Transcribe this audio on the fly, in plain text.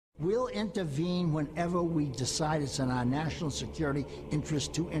We'll intervene whenever we decide it's in our national security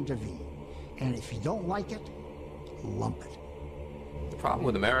interest to intervene. And if you don't like it, lump it. The problem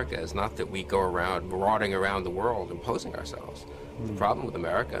with America is not that we go around marauding around the world imposing ourselves. The problem with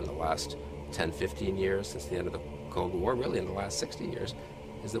America in the last 10, 15 years since the end of the Cold War, really in the last 60 years,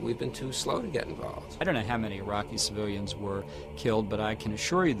 is that we've been too slow to get involved. I don't know how many Iraqi civilians were killed, but I can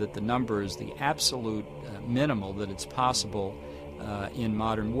assure you that the number is the absolute minimal that it's possible in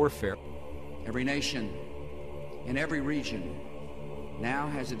modern warfare. Every nation in every region now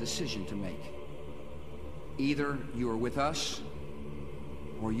has a decision to make. Either you are with us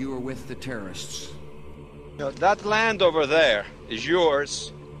or you are with the terrorists. You know, that land over there is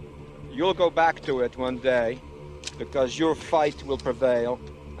yours. You'll go back to it one day because your fight will prevail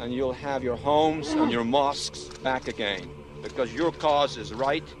and you'll have your homes and your mosques back again because your cause is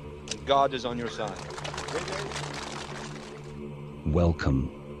right and God is on your side.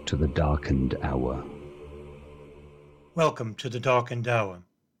 Welcome to the Darkened Hour. Welcome to the Darkened Hour.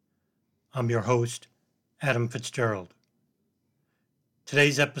 I'm your host, Adam Fitzgerald.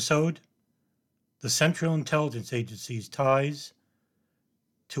 Today's episode, the Central Intelligence Agency's ties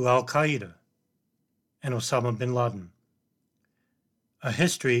to Al-Qaeda and Osama bin Laden. A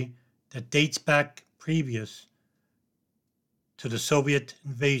history that dates back previous to the Soviet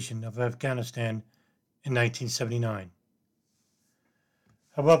invasion of Afghanistan in 1979.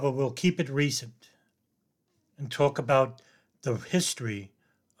 However, we'll keep it recent and talk about the history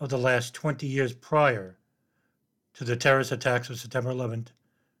of the last 20 years prior to the terrorist attacks of September 11th,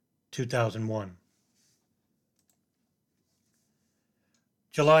 2001.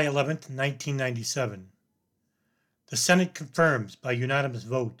 July 11th, 1997. The Senate confirms by unanimous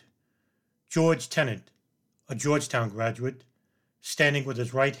vote George Tenet, a Georgetown graduate, standing with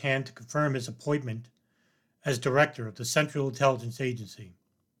his right hand to confirm his appointment as director of the Central Intelligence Agency.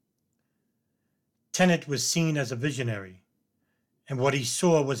 Tenet was seen as a visionary, and what he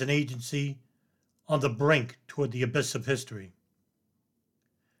saw was an agency on the brink toward the abyss of history.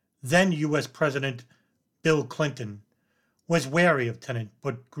 Then U.S. President Bill Clinton was wary of Tenet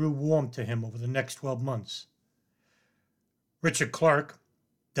but grew warm to him over the next 12 months. Richard Clarke,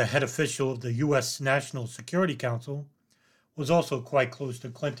 the head official of the U.S. National Security Council, was also quite close to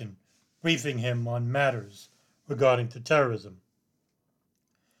Clinton, briefing him on matters regarding to terrorism.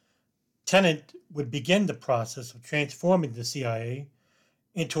 Tenet would begin the process of transforming the CIA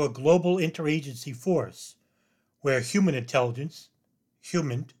into a global interagency force where human intelligence,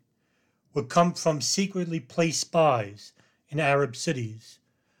 would come from secretly placed spies in Arab cities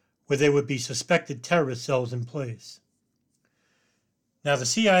where there would be suspected terrorist cells in place. Now, the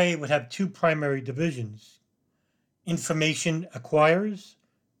CIA would have two primary divisions: information acquirers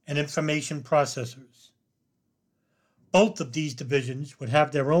and information processors. Both of these divisions would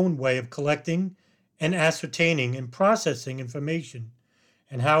have their own way of collecting and ascertaining and processing information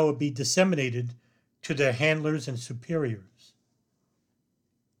and how it would be disseminated to their handlers and superiors.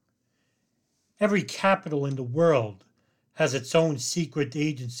 Every capital in the world has its own secret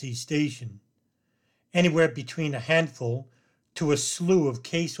agency station. Anywhere between a handful to a slew of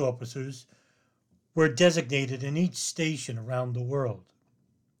case officers were designated in each station around the world.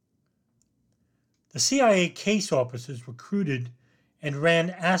 The CIA case officers recruited and ran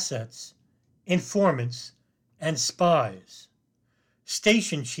assets, informants, and spies.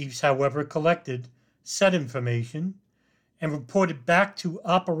 Station chiefs, however, collected said information and reported back to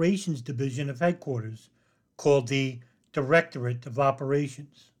Operations Division of Headquarters, called the Directorate of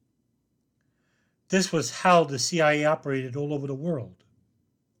Operations. This was how the CIA operated all over the world.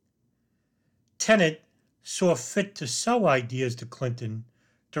 Tenet saw fit to sow ideas to Clinton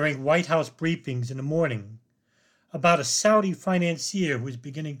during White House briefings in the morning about a Saudi financier who was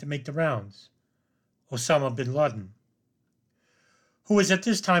beginning to make the rounds, Osama bin Laden, who was at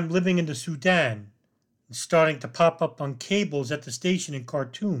this time living in the Sudan and starting to pop up on cables at the station in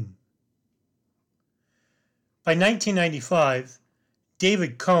Khartoum. By 1995,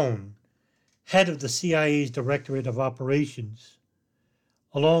 David Cohn, head of the CIA's Directorate of Operations,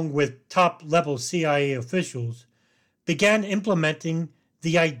 along with top-level CIA officials, began implementing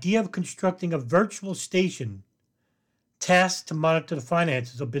the idea of constructing a virtual station tasked to monitor the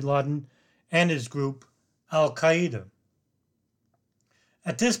finances of bin Laden and his group, Al-Qaeda.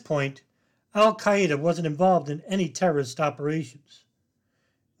 At this point, Al-Qaeda wasn't involved in any terrorist operations.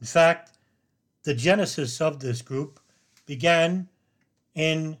 In fact, the genesis of this group began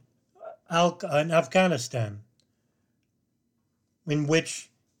in Afghanistan, in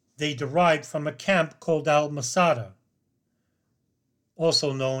which they derived from a camp called Al-Masada,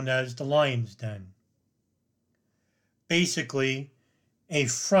 also known as the Lion's Den. Basically, a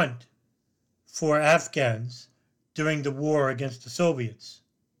front for Afghans during the war against the Soviets.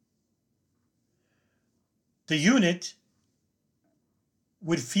 The unit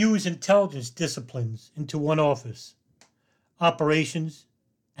would fuse intelligence disciplines into one office: operations,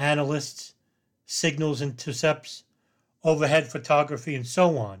 analysts, signals intercepts, overhead photography, and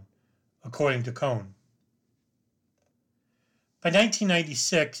so on, according to Cohn. By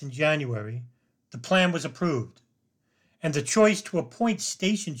 1996, in January, the plan was approved, and the choice to appoint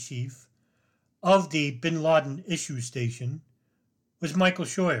station chief of the Bin Laden issue station was Michael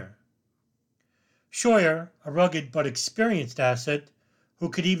Scheuer. Scheuer, a rugged but experienced asset who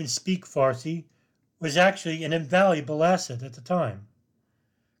could even speak Farsi, was actually an invaluable asset at the time,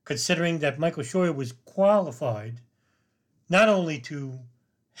 considering that Michael Scheuer was qualified not only to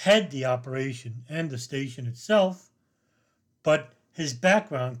head the operation and the station itself, but his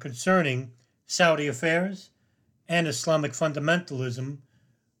background concerning Saudi affairs and Islamic fundamentalism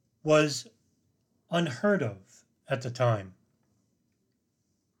was unheard of at the time.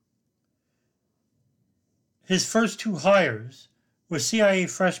 His first two hires were CIA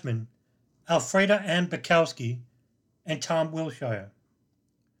freshmen Alfreda Ann Bukowski and Tom Wilshire.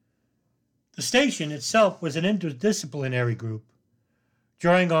 The station itself was an interdisciplinary group,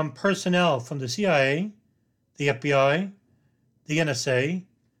 drawing on personnel from the CIA, the FBI, the NSA,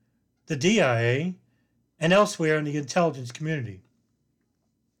 the DIA, and elsewhere in the intelligence community.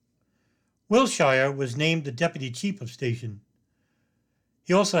 Wilshire was named the deputy chief of station.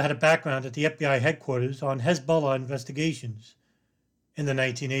 He also had a background at the FBI headquarters on Hezbollah investigations in the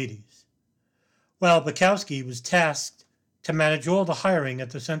 1980s, while Bukowski was tasked to manage all the hiring at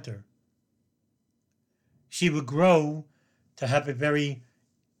the center. She would grow to have a very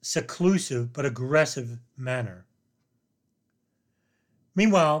seclusive but aggressive manner.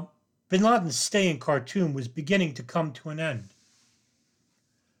 Meanwhile, bin Laden's stay in Khartoum was beginning to come to an end.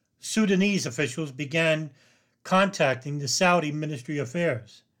 Sudanese officials began contacting the Saudi Ministry of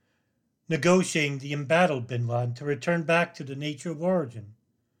Affairs, negotiating the embattled bin Laden to return back to the nature of origin,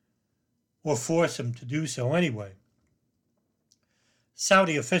 or force him to do so anyway.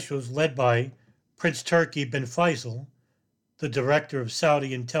 Saudi officials, led by Prince Turki bin Faisal, the director of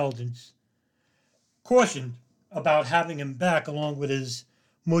Saudi intelligence, cautioned about having him back along with his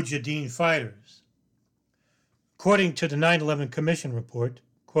Mujahideen fighters. According to the 9/11 Commission report,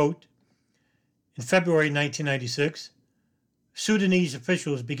 quote, in February 1996, Sudanese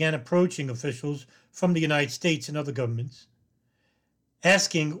officials began approaching officials from the United States and other governments,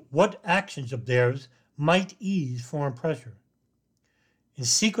 asking what actions of theirs might ease foreign pressure. In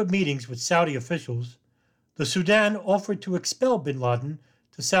secret meetings with Saudi officials, the Sudan offered to expel bin Laden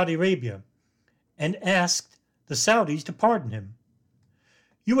to Saudi Arabia and asked the Saudis to pardon him.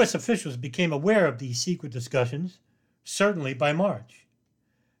 U.S. officials became aware of these secret discussions, certainly by March.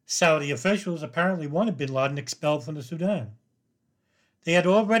 Saudi officials apparently wanted bin Laden expelled from the Sudan. They had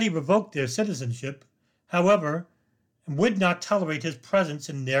already revoked their citizenship, however, and would not tolerate his presence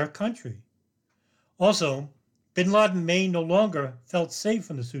in their country. Also, bin Laden may no longer felt safe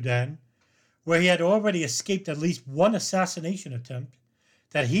in the Sudan, where he had already escaped at least one assassination attempt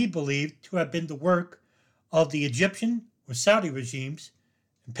that he believed to have been the work of the Egyptian or Saudi regimes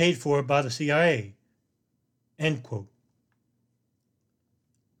and paid for by the CIA. End quote.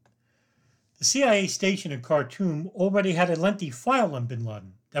 The CIA station in Khartoum already had a lengthy file on bin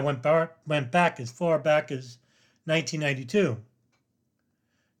Laden that went back as far back as 1992.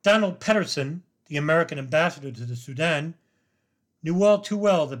 Donald Pedersen, the American ambassador to the Sudan, knew all too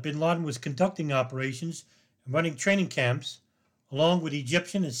well that bin Laden was conducting operations and running training camps along with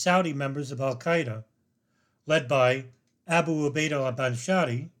Egyptian and Saudi members of al-Qaeda, led by Abu Ubaid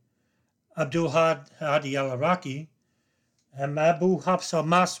al-Banshari, Abdul Hadi al-Iraqi, and Abu Hafs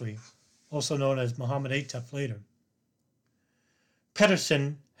al-Masri, also known as Mohammed Atef later.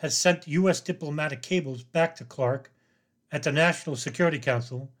 Pedersen has sent U.S. diplomatic cables back to Clark at the National Security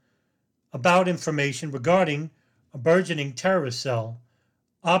Council about information regarding a burgeoning terrorist cell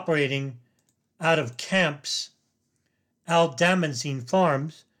operating out of camps Al-Damanzine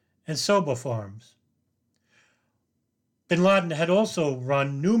Farms and Soba Farms. Bin Laden had also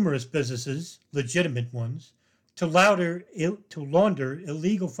run numerous businesses, legitimate ones, to launder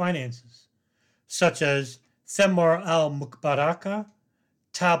illegal finances, such as Themar al-Mukbaraka,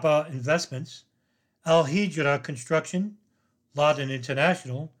 Taba Investments, Al-Hijra Construction, Laden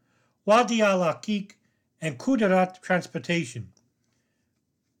International, Wadi al-Aqiq, and Kudarat Transportation.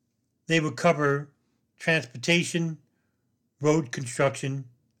 They would cover transportation, road construction,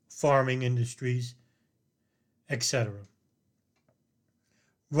 farming industries, etc.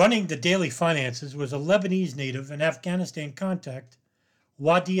 Running the daily finances was a Lebanese native and Afghanistan contact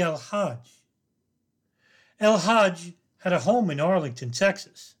Wadi al-Hajj. El-Hajj had a home in Arlington,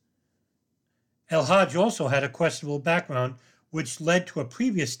 Texas. El-Hajj also had a questionable background which led to a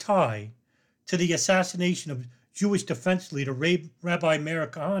previous tie to the assassination of Jewish defense leader Rabbi Meir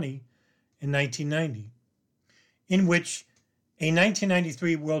Kahane in 1990, in which a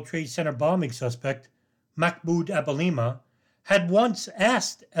 1993 World Trade Center bombing suspect, Mahmoud Abalima, had once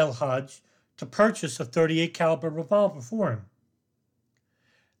asked El-Hajj to purchase a .38 caliber revolver for him.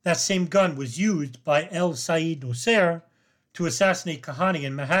 That same gun was used by El Said Nosser to assassinate Kahane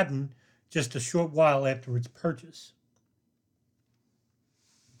in Manhattan just a short while after its purchase.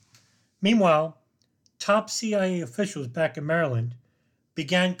 Meanwhile, top CIA officials back in Maryland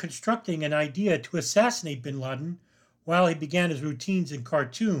began constructing an idea to assassinate bin Laden while he began his routines in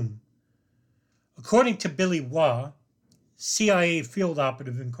Khartoum. According to Billy Waugh, CIA field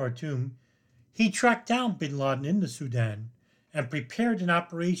operative in Khartoum, he tracked down bin Laden in the Sudan and prepared an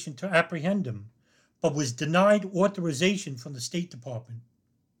operation to apprehend him, but was denied authorization from the State Department.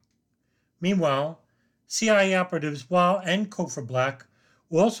 Meanwhile, CIA operatives Waugh and Cofer Black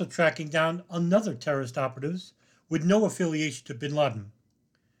were also tracking down another terrorist operative with no affiliation to bin Laden.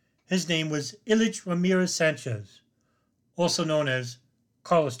 His name was Ilich Ramirez Sanchez, also known as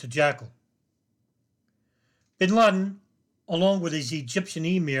Carlos the Jackal. Bin Laden, along with his Egyptian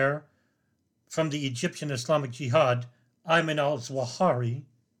emir from the Egyptian Islamic Jihad, Ayman al-Zawahiri,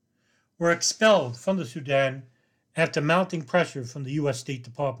 were expelled from the Sudan after mounting pressure from the U.S. State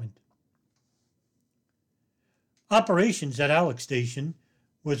Department. Operations at Alex Station,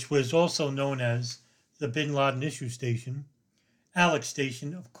 which was also known as the Bin Laden Issue Station, Alex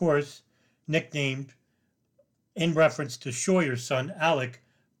Station, of course, nicknamed in reference to Scheuer's son, Alec,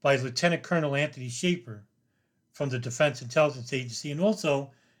 by Lieutenant Colonel Anthony Schaefer from the Defense Intelligence Agency, and also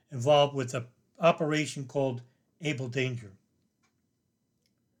involved with an operation called Able Danger.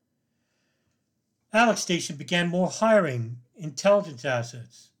 Alex Station began more hiring intelligence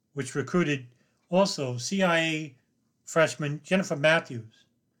assets, which recruited also CIA freshman Jennifer Matthews,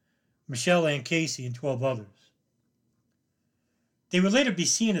 Michelle Ann Casey, and 12 others. They would later be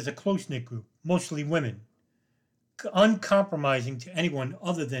seen as a close-knit group, mostly women, uncompromising to anyone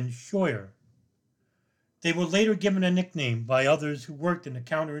other than Scheuer. They were later given a nickname by others who worked in the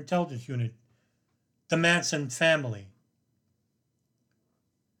counterintelligence unit, the Manson family.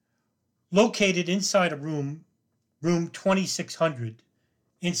 Located inside a room 2600,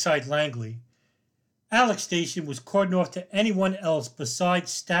 inside Langley, Alex Station was cordoned off to anyone else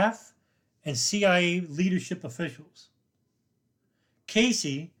besides staff and CIA leadership officials.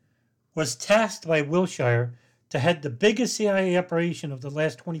 Casey was tasked by Wilshire to head the biggest CIA operation of the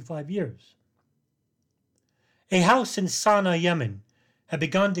last 25 years. A house in Sana'a, Yemen, had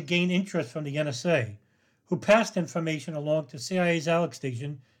begun to gain interest from the NSA, who passed information along to CIA's Alex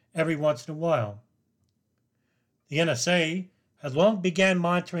Station every once in a while. The NSA had long began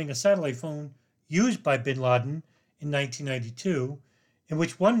monitoring a satellite phone used by bin Laden in 1992, in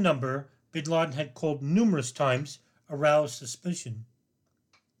which one number bin Laden had called numerous times aroused suspicion.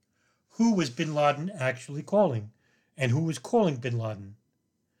 Who was bin Laden actually calling, and who was calling bin Laden?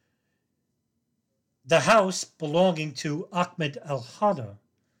 The house belonging to Ahmed al-Hada,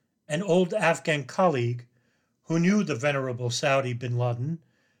 an old Afghan colleague who knew the venerable Saudi bin Laden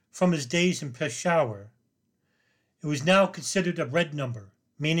from his days in Peshawar. It was now considered a red number,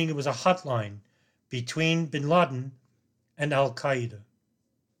 meaning it was a hotline between bin Laden and al-Qaeda.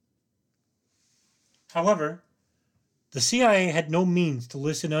 However, the CIA had no means to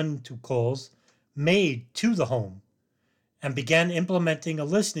listen in to calls made to the home and began implementing a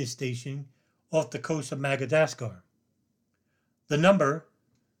listening station off the coast of Madagascar. The number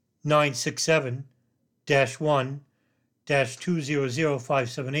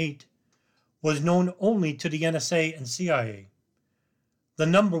 967-1-200578 was known only to the NSA and CIA. The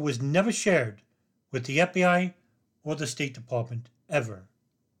number was never shared with the FBI or the State Department ever.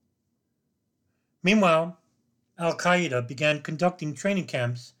 Meanwhile, al-Qaeda began conducting training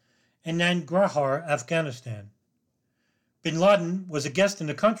camps in Nangarhar, Afghanistan. Bin Laden was a guest in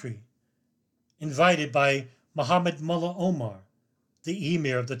the country, invited by Mohammed Mullah Omar, the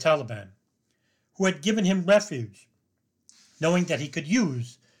emir of the Taliban, who had given him refuge, knowing that he could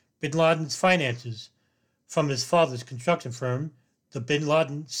use bin Laden's finances from his father's construction firm,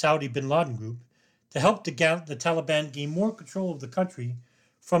 the Saudi bin Laden Group, to help the Taliban gain more control of the country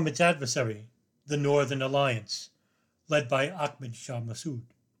from its adversary, the Northern Alliance, led by Ahmed Shah Massoud.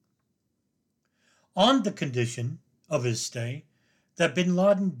 On the condition of his stay that bin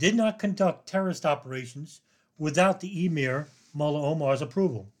Laden did not conduct terrorist operations without the emir Mullah Omar's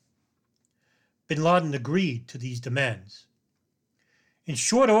approval. Bin Laden agreed to these demands. In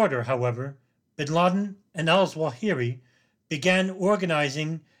short order, however, bin Laden and al-Zawahiri began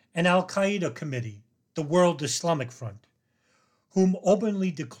organizing an al-Qaeda committee, the World Islamic Front, whom openly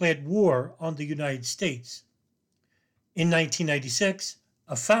declared war on the United States. In 1996,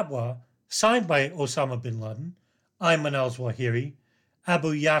 a fatwa signed by Osama bin Laden, Ayman al-Zawahiri,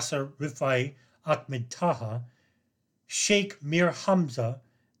 Abu Yasser Rifai Ahmed Taha, Sheikh Mir Hamza,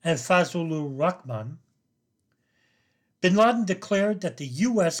 and Fazlur Rahman, bin Laden declared that the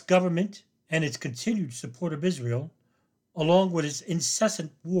U.S. government and its continued support of Israel, along with its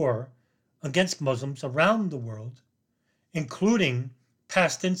incessant war against Muslims around the world, including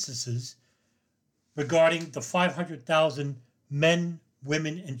past instances regarding the 500,000 men,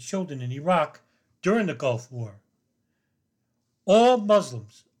 women, and children in Iraq during the Gulf War. All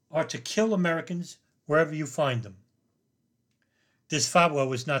Muslims are to kill Americans wherever you find them. This fatwa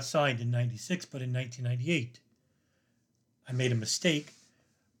was not signed in 96, but in 1998. I made a mistake,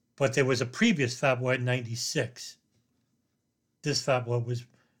 but there was a previous fatwa in 96. This fatwa was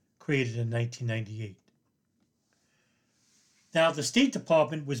created in 1998. Now, the State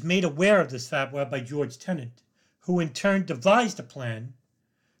Department was made aware of this fatwa by George Tenet, who in turn devised a plan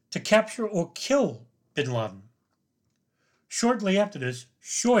to capture or kill bin Laden. Shortly after this,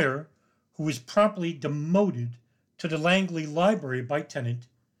 Scheuer, who was promptly demoted to the Langley Library by Tenet,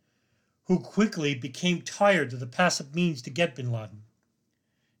 who quickly became tired of the passive means to get bin Laden.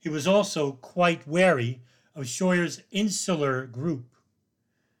 He was also quite wary of Scheuer's insular group.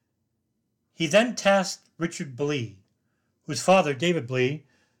 He then tasked Richard Blee, whose father, David Blee,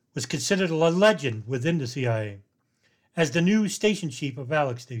 was considered a legend within the CIA, as the new station chief of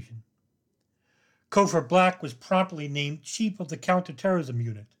Alex Station. Cofer Black was promptly named chief of the counterterrorism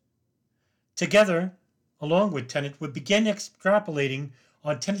unit. Together, along with Tenet, would begin extrapolating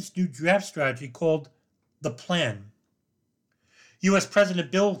on Tenet's new draft strategy called the Plan. U.S.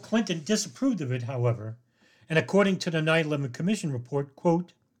 President Bill Clinton disapproved of it, however, and according to the 9/11 Commission report,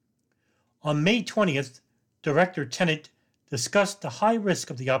 quote, on May 20th, Director Tenet discussed the high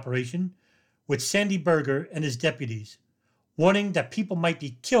risk of the operation with Sandy Berger and his deputies, warning that people might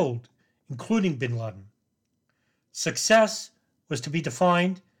be killed, including bin Laden. Success was to be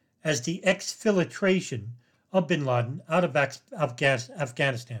defined as the exfiltration of bin Laden out of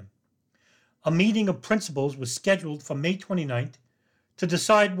Afghanistan. A meeting of principals was scheduled for May 29th to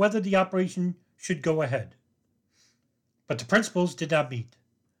decide whether the operation should go ahead. But the principals did not meet.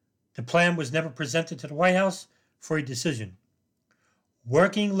 The plan was never presented to the White House for a decision.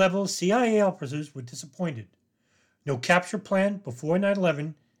 Working-level CIA officers were disappointed. No capture plan before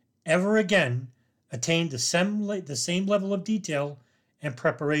 9/11 ever again attained the same level of detail and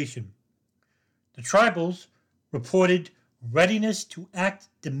preparation. The tribals reported readiness to act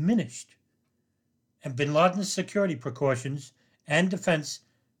diminished, and bin Laden's security precautions and defense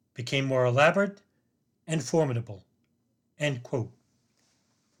became more elaborate and formidable. End quote.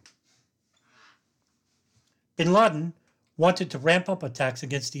 Bin Laden wanted to ramp up attacks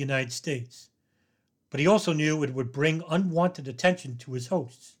against the United States, but he also knew it would bring unwanted attention to his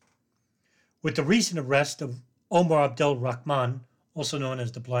hosts. With the recent arrest of Omar Abdel Rahman, also known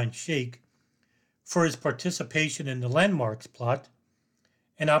as the Blind Sheikh, for his participation in the Landmarks plot,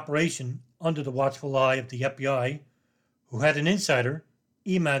 an operation under the watchful eye of the FBI, who had an insider,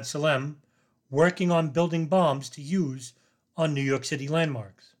 Imad Salem, working on building bombs to use on New York City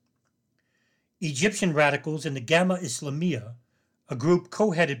landmarks. Egyptian radicals in the Gamma Islamiyah, a group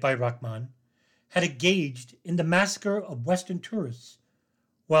co-headed by Rahman, had engaged in the massacre of Western tourists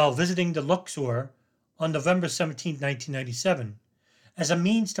while visiting the Luxor on November 17, 1997, as a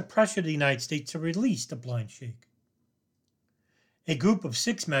means to pressure the United States to release the Blind Sheikh. A group of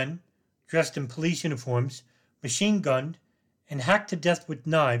 6 men, dressed in police uniforms, machine-gunned, and hacked to death with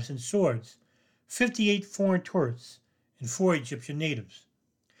knives and swords 58 foreign tourists and 4 Egyptian natives.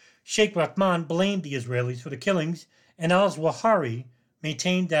 Sheikh Rahman blamed the Israelis for the killings, and al-Zawahiri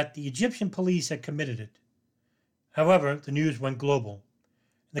maintained that the Egyptian police had committed it. However, the news went global,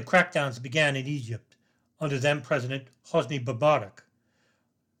 and the crackdowns began in Egypt under then-President Hosni Mubarak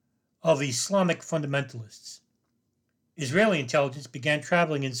of Islamic fundamentalists. Israeli intelligence began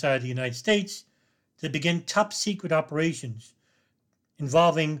traveling inside the United States to begin top-secret operations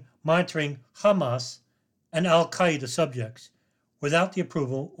involving monitoring Hamas and al-Qaeda subjects without the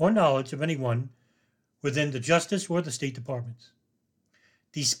approval or knowledge of anyone within the Justice or the State Departments.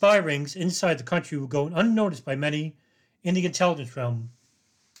 These spy rings inside the country would go unnoticed by many in the intelligence realm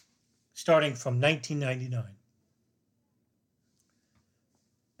starting from 1999.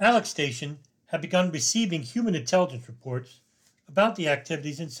 Alex Station had begun receiving human intelligence reports about the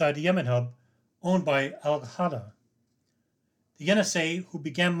activities inside the Yemen hub owned by Al-Qaeda. the NSA, who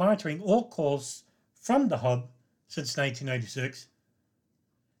began monitoring all calls from the hub since 1996,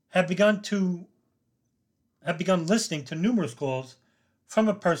 had begun listening to numerous calls from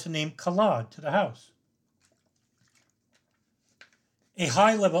a person named Khalad to the house. A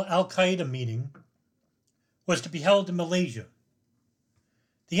high-level Al-Qaeda meeting was to be held in Malaysia.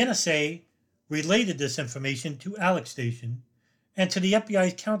 The NSA related this information to Alex Station and to the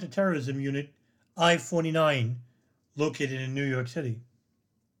FBI's counterterrorism unit I-49 located in New York City.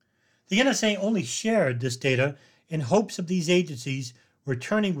 The NSA only shared this data in hopes of these agencies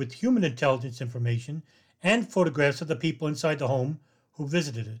returning with human intelligence information and photographs of the people inside the home who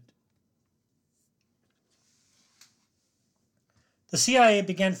visited it. The CIA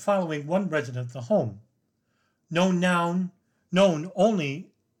began following one resident of the home, known only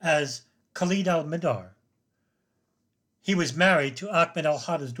as Khalid al-Mihdhar. He was married to Ahmed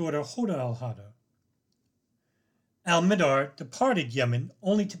al-Hada's daughter, Hoda al-Hada. Al-Mihdhar departed Yemen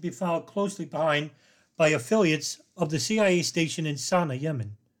only to be followed closely behind by affiliates of the CIA station in Sana'a,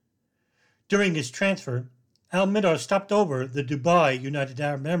 Yemen. During his transfer, Al-Mihdhar stopped over the Dubai United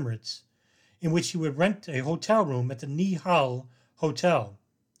Arab Emirates, in which he would rent a hotel room at the Nihal Hotel.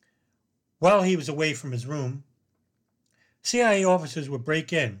 While he was away from his room, CIA officers would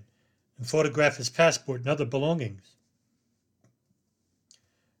break in and photograph his passport and other belongings.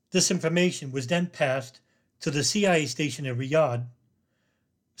 This information was then passed to the CIA station in Riyadh,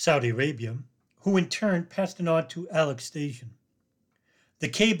 Saudi Arabia, who in turn passed it on to Alex Station. The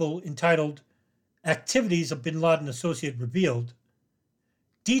cable, entitled Activities of Bin Laden Associate Revealed,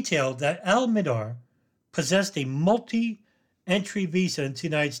 detailed that Al-Mihdhar possessed a multi-entry visa into the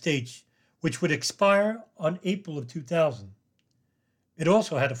United States, which would expire on April of 2000. It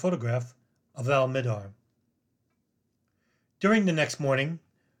also had a photograph of Al-Mihdhar. During the next morning,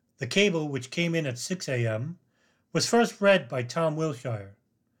 the cable, which came in at 6 a.m., was first read by Tom Wilshire,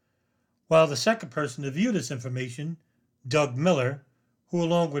 while the second person to view this information, Doug Miller, who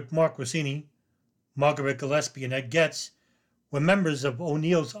along with Mark Rossini, Margaret Gillespie, and Ed Getz, were members of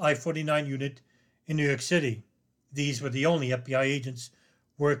O'Neill's I-49 unit in New York City. These were the only FBI agents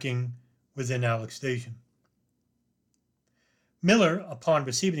working within Alex Station. Miller, upon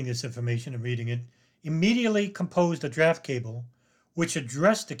receiving this information and reading it, immediately composed a draft cable which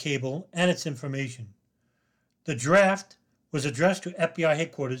addressed the cable and its information. The draft was addressed to FBI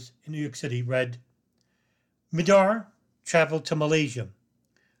headquarters in New York City, read, Mihdhar traveled to Malaysia.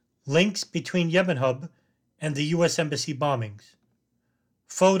 Links between Yemen Hub and the U.S. Embassy bombings.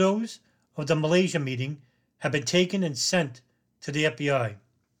 Photos of the Malaysia meeting have been taken and sent to the FBI.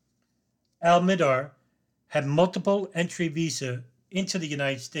 Al-Mihdhar had multiple entry visa into the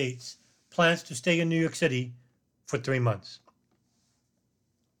United States, plans to stay in New York City for 3 months.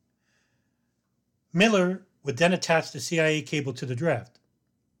 Miller would then attach the CIA cable to the draft.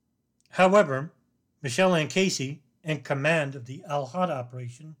 However, Michelle Ann Casey, in command of the Al-Hada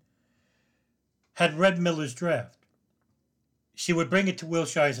operation, had read Miller's draft. She would bring it to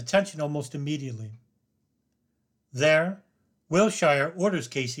Wilshire's attention almost immediately. There, Wilshire orders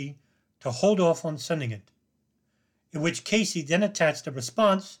Casey to hold off on sending it, in which Casey then attached a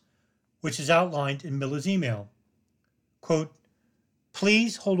response which is outlined in Miller's email. Quote,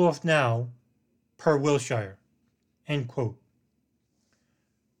 please hold off now, per Wilshire. End quote.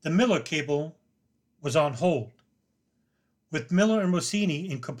 The Miller cable was on hold, with Miller and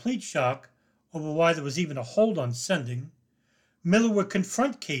Rossini in complete shock over why there was even a hold on sending. Miller would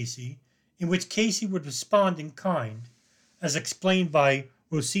confront Casey, in which Casey would respond in kind, as explained by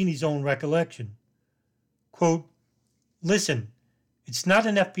Rossini's own recollection. Quote, listen, it's not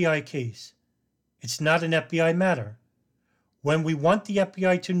an FBI case. It's not an FBI matter. When we want the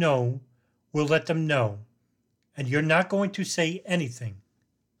FBI to know, we'll let them know. And you're not going to say anything.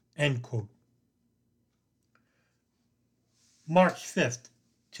 End quote. March 5th,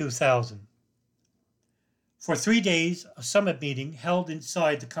 2000. For 3 days, a summit meeting held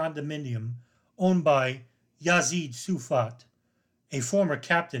inside the condominium owned by Yazid Sufat, a former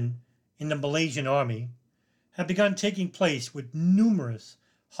captain in the Malaysian army, had begun taking place with numerous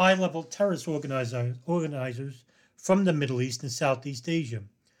high-level terrorist organizers from the Middle East and Southeast Asia,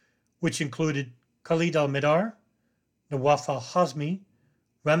 which included Khalid al-Mihdhar, Nawaf al-Hazmi,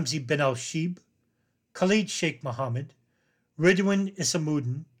 Ramzi bin al-Shib, Khalid Sheikh Mohammed, Ridwan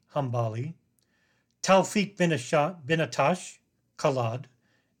Isamuddin Hambali, Tawfiq bin Atash, Khalad,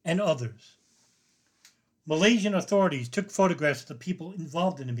 and others. Malaysian authorities took photographs of the people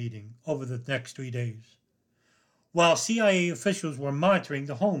involved in the meeting over the next 3 days, while CIA officials were monitoring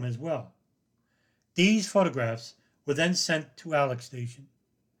the home as well. These photographs were then sent to Alex Station.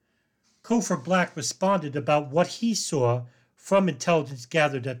 Kofor Black responded about what he saw from intelligence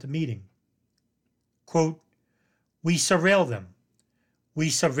gathered at the meeting. Quote, "We surveil them. We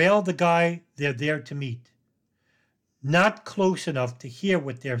surveil the guy they're there to meet. Not close enough to hear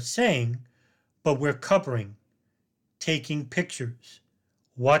what they're saying, but we're covering, taking pictures,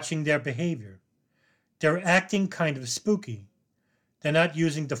 watching their behavior. They're acting kind of spooky. They're not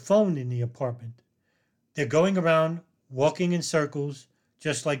using the phone in the apartment. They're going around, walking in circles,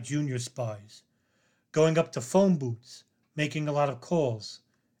 just like junior spies. Going up to phone booths, making a lot of calls.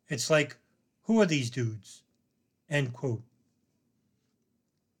 It's like, who are these dudes?" End quote.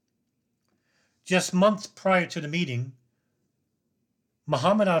 Just months prior to the meeting,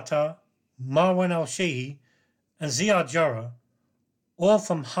 Muhammad Atta, Marwan al-Shehi, and Ziad Jarrah, all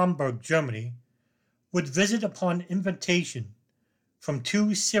from Hamburg, Germany, would visit upon invitation from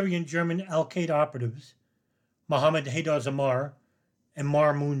two Syrian-German al-Qaeda operatives, Mohammed Haidar Zamar and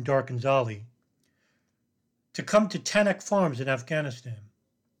Marmoon Darkanzali, to come to Tanak Farms in Afghanistan.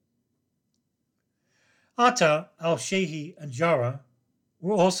 Atta, al-Shehi, and Jarrah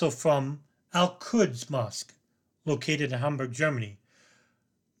were also from Al-Quds Mosque, located in Hamburg, Germany,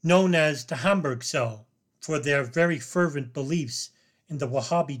 known as the Hamburg Cell for their very fervent beliefs in the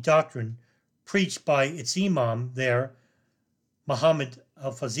Wahhabi doctrine preached by its imam there, Muhammad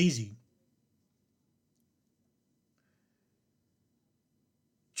al-Fazizi.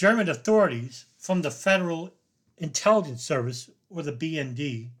 German authorities from the Federal Intelligence Service, or the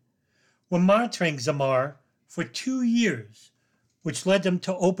BND, were monitoring Zamar for 2 years, which led them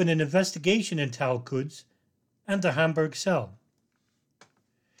to open an investigation into Al-Quds and the Hamburg cell.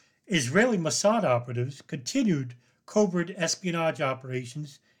 Israeli Mossad operatives continued covert espionage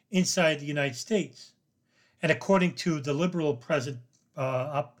operations inside the United States, and according to the liberal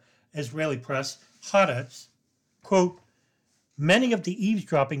Israeli press, Haaretz, quote, "Many of the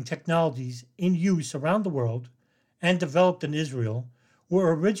eavesdropping technologies in use around the world and developed in Israel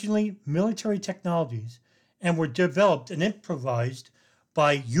were originally military technologies and were developed and improvised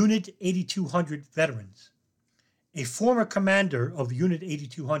by Unit 8200 veterans." A former commander of Unit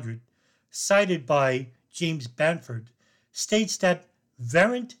 8200, cited by James Banford, states that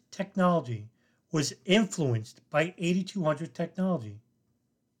Verint technology was influenced by 8200 technology.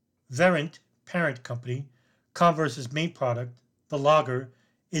 Verint, parent company, Converse's main product, the logger,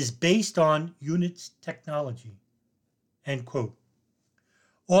 is based on Unit's technology. End quote.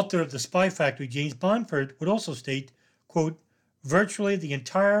 Author of The Spy Factory, James Banford, would also state, quote, "Virtually the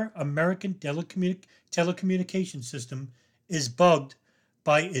entire American telecommunication system is bugged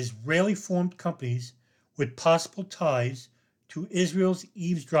by Israeli-formed companies with possible ties to Israel's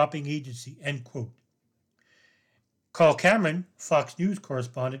eavesdropping agency," end quote. Carl Cameron, Fox News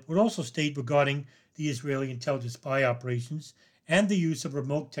correspondent, would also state regarding the Israeli intelligence spy operations and the use of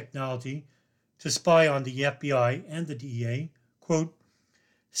remote technology to spy on the FBI and the DEA, quote,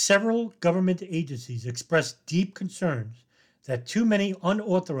 "Several government agencies expressed deep concerns that too many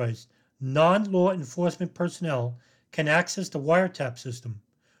unauthorized, non-law enforcement personnel can access the wiretap system.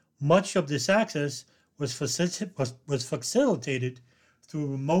 Much of this access was facilitated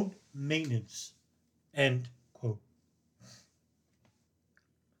through remote maintenance." End quote.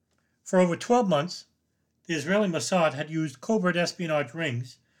 For over 12 months, the Israeli Mossad had used covert espionage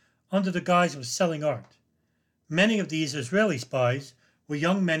rings under the guise of selling art. Many of these Israeli spies were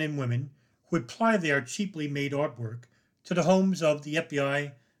young men and women who would ply their cheaply made artwork to the homes of the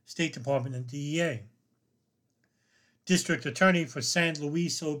FBI, State Department, and DEA. District Attorney for San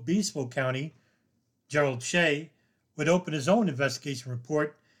Luis Obispo County, Gerald Shea, would open his own investigation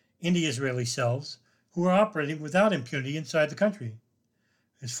report in the Israeli cells who were operating without impunity inside the country.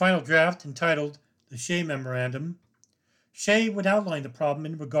 His final draft, entitled the Shea Memorandum, Shea would outline the problem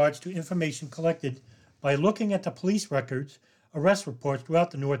in regards to information collected by looking at the police records, arrest reports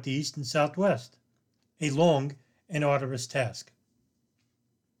throughout the Northeast and Southwest, a long and arduous task.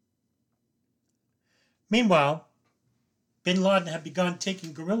 Meanwhile, bin Laden had begun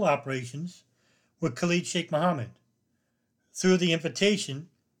taking guerrilla operations with Khalid Sheikh Mohammed through the invitation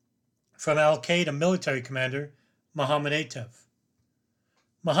from al-Qaeda military commander Mohammed Atef.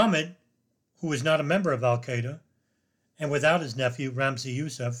 Mohammed, who was not a member of al-Qaeda, and without his nephew Ramzi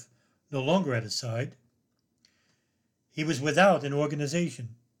Youssef no longer at his side, he was without an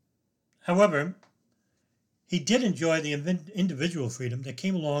organization. However, he did enjoy the individual freedom that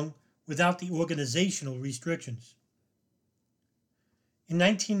came along without the organizational restrictions. In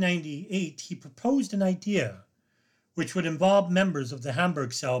 1998, he proposed an idea which would involve members of the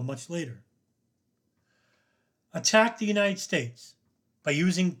Hamburg cell much later. Attack the United States by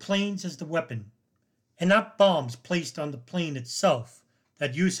using planes as the weapon, and not bombs placed on the plane itself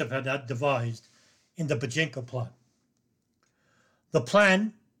that Yusuf had devised in the Bajinka plot. The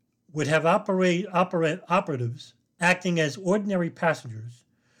plan would have operatives acting as ordinary passengers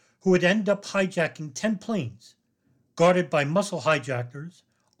who would end up hijacking 10 planes, guarded by muscle hijackers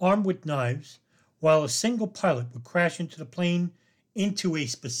armed with knives, while a single pilot would crash into the plane into a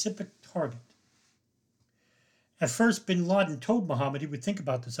specific target. At first, bin Laden told Mohammed he would think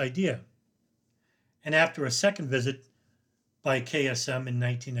about this idea. And after a second visit by KSM in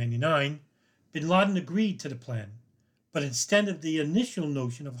 1999, bin Laden agreed to the plan, but instead of the initial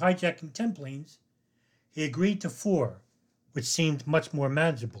notion of hijacking 10 planes, he agreed to 4, which seemed much more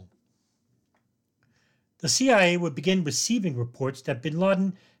manageable. The CIA would begin receiving reports that bin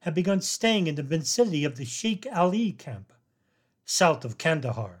Laden had begun staying in the vicinity of the Sheikh Ali camp, south of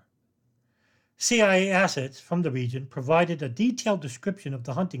Kandahar. CIA assets from the region provided a detailed description of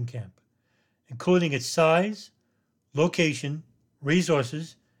the hunting camp, including its size, location,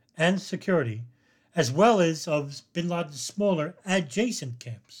 resources, and security, as well as of bin Laden's smaller adjacent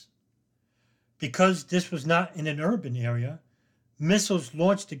camps. Because this was not in an urban area, missiles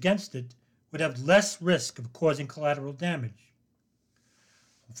launched against it would have less risk of causing collateral damage.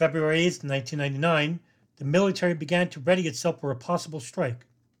 On February 8, 1999, the military began to ready itself for a possible strike.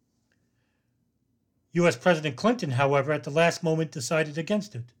 U.S. President Clinton, however, at the last moment decided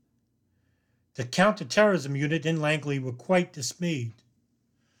against it. The counterterrorism unit in Langley were quite dismayed.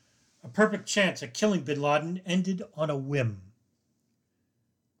 A perfect chance at killing bin Laden ended on a whim.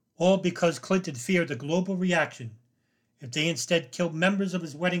 All because Clinton feared a global reaction if they instead killed members of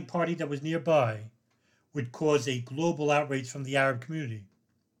his wedding party that was nearby, would cause a global outrage from the Arab community.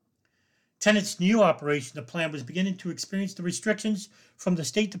 Tenet's new operation, the plan, was beginning to experience the restrictions from the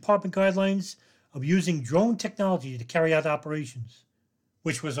State Department guidelines of using drone technology to carry out operations,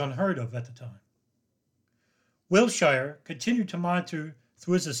 which was unheard of at the time. Wilshire continued to monitor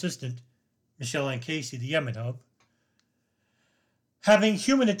through his assistant, Michelle Ann Casey, the Yemen hub. Having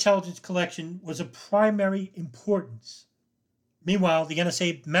human intelligence collection was of primary importance. Meanwhile, the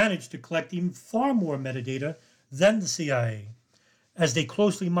NSA managed to collect even far more metadata than the CIA, as they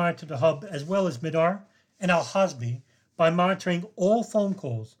closely monitored the hub as well as Midar and Al-Hazmi by monitoring all phone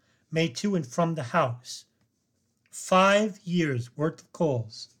calls made to and from the house. 5 years' worth of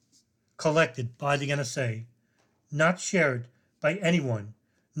calls collected by the NSA, not shared by anyone,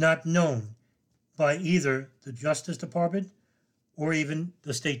 not known by either the Justice Department or even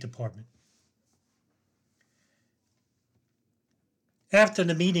the State Department. After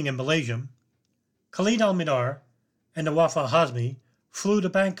the meeting in Malaysia, Khalid al-Midar and Nawaf al-Hazmi flew to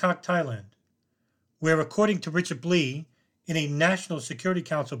Bangkok, Thailand, where, according to Richard Blee, in a National Security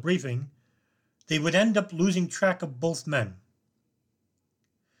Council briefing, they would end up losing track of both men.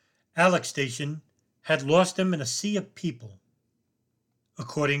 Alex Station had lost them in a sea of people,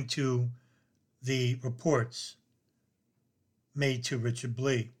 according to the reports made to Richard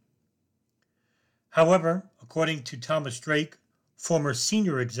Blee. However, according to Thomas Drake, former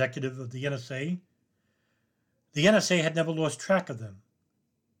senior executive of the NSA had never lost track of them.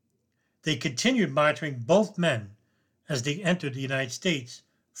 They continued monitoring both men as they entered the United States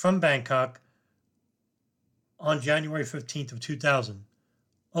from Bangkok on January 15th of 2000.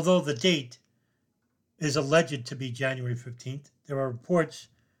 Although the date is alleged to be January 15th, there are reports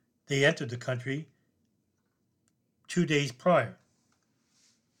they entered the country 2 days prior.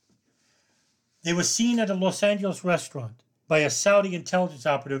 They were seen at a Los Angeles restaurant by a Saudi intelligence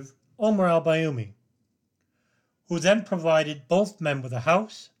operative, Omar al-Bayoumi, who then provided both men with a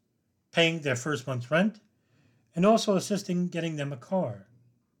house, paying their first month's rent, and also assisting getting them a car.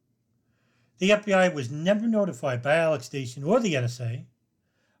 The FBI was never notified by Alex Station or the NSA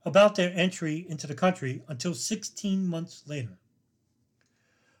about their entry into the country until 16 months later.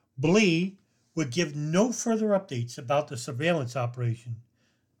 Blee would give no further updates about the surveillance operation.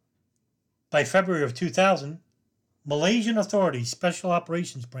 By February of 2000, Malaysian authorities' Special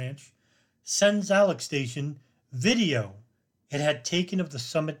Operations Branch sends Alex Station video it had taken of the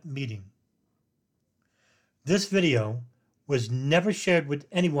summit meeting. This video was never shared with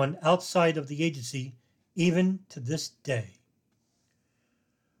anyone outside of the agency, even to this day.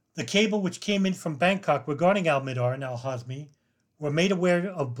 The cable which came in from Bangkok regarding al-Midar and al-Hazmi were made aware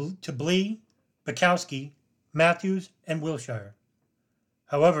of to Blee, Bukowski, Matthews, and Wilshire.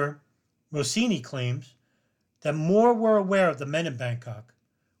 However, Rossini claims that more were aware of the men in Bangkok,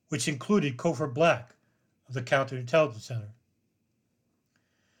 which included Cofer Black of the Counterintelligence Center.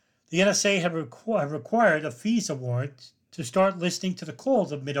 The NSA had required a FISA warrant to start listening to the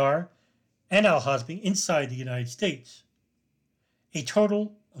calls of Midar and al-Hazmi inside the United States. A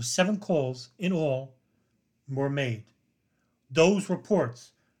total of 7 calls in all were made. Those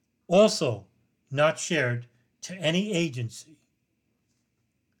reports also not shared to any agency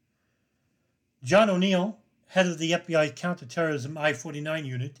John O'Neill, head of the FBI's counterterrorism I-49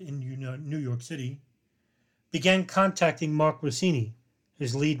 unit in New York City, began contacting Mark Rossini,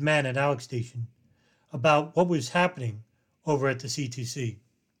 his lead man at Alex Station, about what was happening over at the CTC.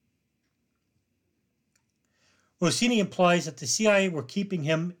 Rossini implies that the CIA were keeping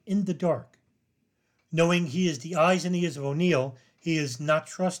him in the dark. Knowing he is the eyes and ears of O'Neill, he is not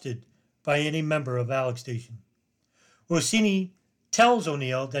trusted by any member of Alex Station. Rossini tells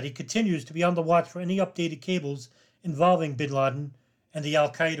O'Neill that he continues to be on the watch for any updated cables involving bin Laden and the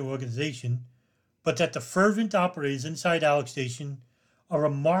Al-Qaeda organization, but that the fervent operators inside Alex Station are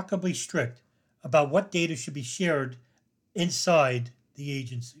remarkably strict about what data should be shared inside the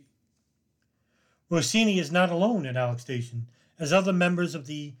agency. Rossini is not alone at Alex Station, as other members of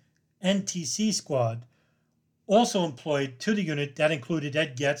the NTC squad, also employed to the unit that included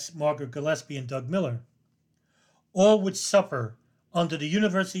Ed Getz, Margaret Gillespie, and Doug Miller, all would suffer under the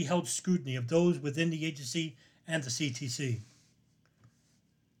university-held scrutiny of those within the agency and the CTC,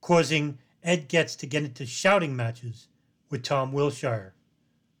 causing Ed Getz to get into shouting matches with Tom Wilshire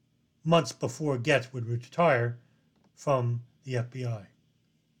months before Getz would retire from the FBI.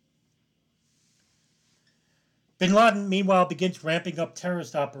 Bin Laden, meanwhile, begins ramping up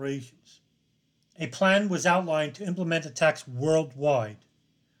terrorist operations. A plan was outlined to implement attacks worldwide.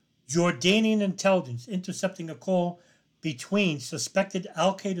 Jordanian intelligence intercepting a call between suspected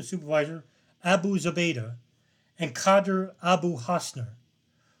Al-Qaeda supervisor Abu Zubaydah and Qadr Abu Hasner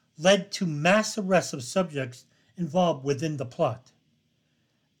led to mass arrests of subjects involved within the plot.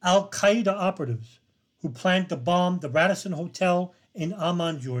 Al-Qaeda operatives who planned to bomb the Radisson Hotel in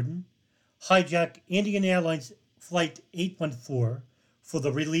Amman, Jordan, hijack Indian Airlines Flight 814 for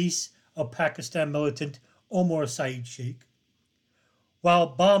the release of Pakistan militant Omar Saeed Sheikh,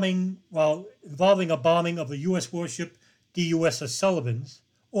 while involving a bombing of a U.S. warship, the USS Sullivan's,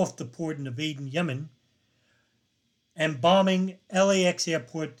 off the port in Aden, Yemen, and bombing LAX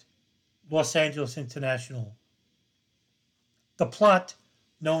Airport, Los Angeles International. The plot,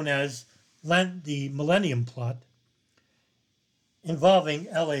 known as the Millennium Plot, involving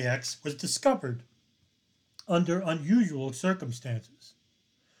LAX, was discovered under unusual circumstances.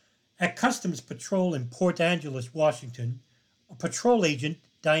 At Customs Patrol in Port Angeles, Washington, a patrol agent,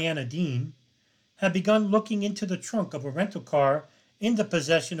 Diana Dean, had begun looking into the trunk of a rental car in the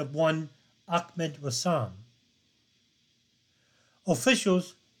possession of one Ahmed Rassam.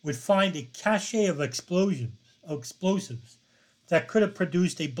 Officials would find a cache of explosives that could have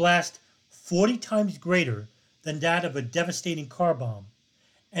produced a blast 40 times greater than that of a devastating car bomb,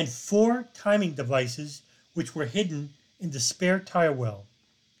 and 4 timing devices which were hidden in the spare tire well.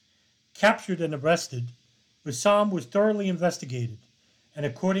 Captured and arrested, Rassam was thoroughly investigated, and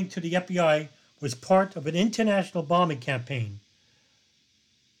according to the FBI, was part of an international bombing campaign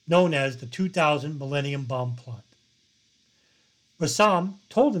known as the 2000 Millennium Bomb Plot. Rassam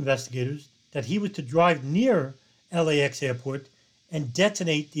told investigators that he was to drive near LAX airport and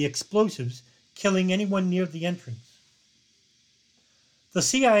detonate the explosives, killing anyone near the entrance. The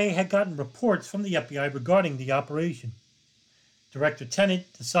CIA had gotten reports from the FBI regarding the operation. Director Tennant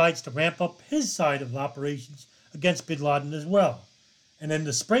decides to ramp up his side of the operations against bin Laden as well, and in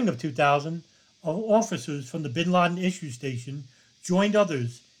the spring of 2000, officers from the bin Laden issue station joined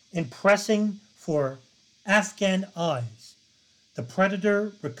others in pressing for Afghan Eyes, the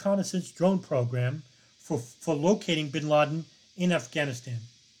Predator reconnaissance drone program for locating bin Laden in Afghanistan.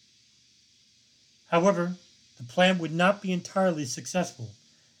 However, the plan would not be entirely successful,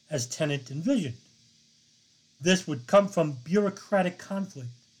 as Tennant envisioned. This would come from bureaucratic conflict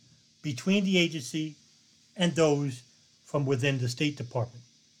between the agency and those from within the State Department.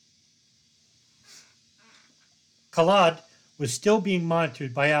 Khalad was still being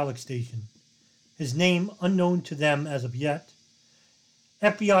monitored by Alex Station, his name unknown to them as of yet.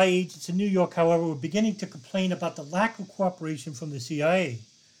 FBI agents in New York, however, were beginning to complain about the lack of cooperation from the CIA,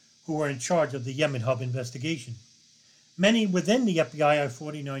 who were in charge of the Yemen Hub investigation. Many within the FBI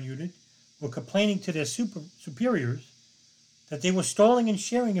I-49 unit were complaining to their superiors that they were stalling in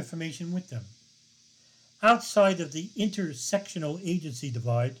sharing information with them. Outside of the intersectional agency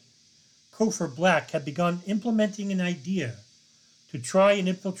divide, Kofor Black had begun implementing an idea to try and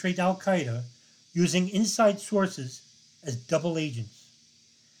infiltrate Al-Qaeda using inside sources as double agents.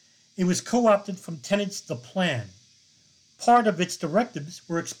 It was co-opted from Tennant's The Plan. Part of its directives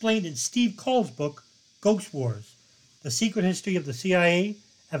were explained in Steve Cole's book, Ghost Wars, The Secret History of the CIA,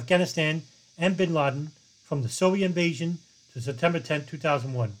 Afghanistan, and bin Laden from the Soviet invasion to September 10,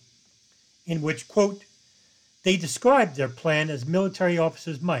 2001, in which, quote, they described their plan as military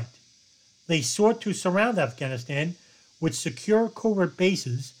officers might. They sought to surround Afghanistan with secure covert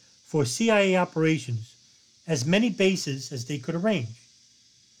bases for CIA operations as many bases as they could arrange.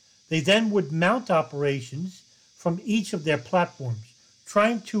 They then would mount operations from each of their platforms,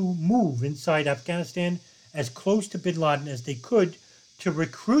 trying to move inside Afghanistan as close to bin Laden as they could to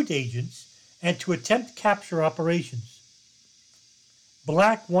recruit agents and to attempt capture operations.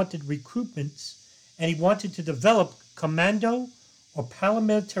 Black wanted recruitments, and he wanted to develop commando or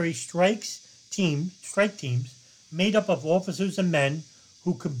paramilitary strike teams made up of officers and men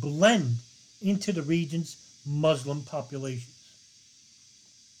who could blend into the region's Muslim populations.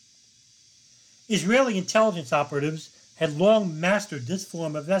 Israeli intelligence operatives had long mastered this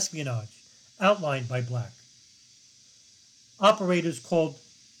form of espionage outlined by Black. Operators called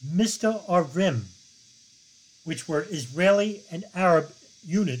Mr. Arvim, which were Israeli and Arab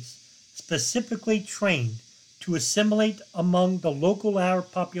units specifically trained to assimilate among the local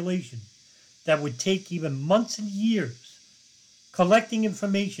Arab population that would take even months and years, collecting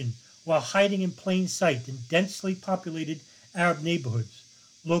information while hiding in plain sight in densely populated Arab neighborhoods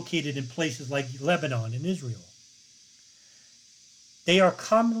located in places like Lebanon and Israel. They are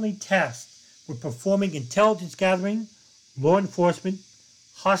commonly tasked with performing intelligence gathering, law enforcement,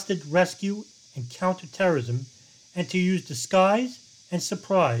 hostage rescue, and counterterrorism, and to use disguise and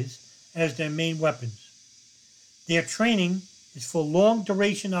surprise as their main weapons. Their training is for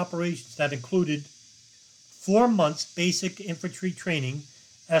long-duration operations that included 4 months basic infantry training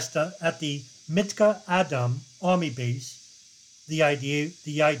at the Mitka Adam Army Base, the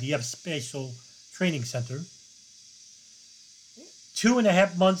IDF Special Training Center,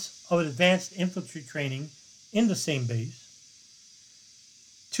 2.5 months of advanced infantry training in the same base,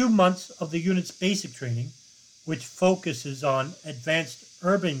 2 months of the unit's basic training, which focuses on advanced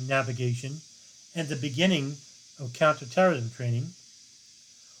urban navigation and the beginning of counterterrorism training,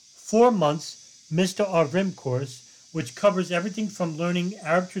 4 months Mr. Arvim course, which covers everything from learning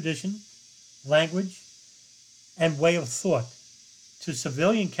Arab tradition, language, and way of thought, to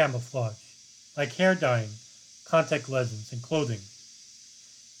civilian camouflage, like hair dyeing, contact lenses, and clothing.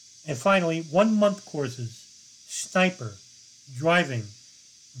 And finally, 1 month courses, sniper, driving,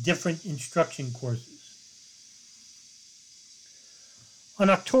 different instruction courses. On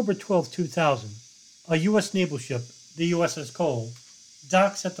October 12, 2000, a U.S. naval ship, the USS Cole,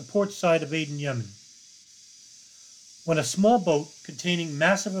 docks at the port side of Aden, Yemen. When a small boat containing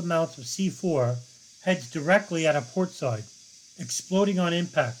massive amounts of C4 heads directly at a port side, exploding on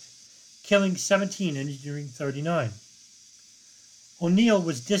impact, killing 17 and injuring 39. O'Neill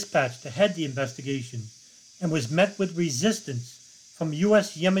was dispatched to head the investigation and was met with resistance from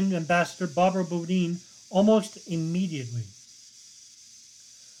U.S. Yemen Ambassador Barbara Bodine almost immediately.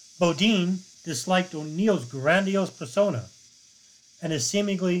 Bodine disliked O'Neill's grandiose persona and his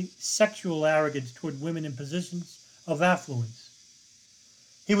seemingly sexual arrogance toward women in positions of affluence.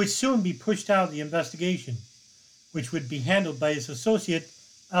 He would soon be pushed out of the investigation, which would be handled by his associate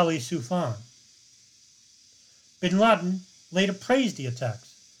Ali Soufan. Bin Laden later praised the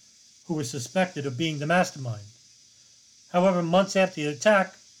attacks, who was suspected of being the mastermind. However, months after the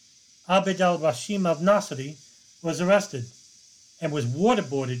attack, Abd al-Rashim al-Nasri was arrested and was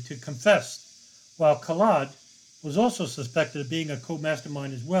waterboarded to confess, while Khalid was also suspected of being a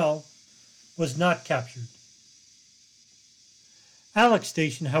co-mastermind as well, was not captured. Alex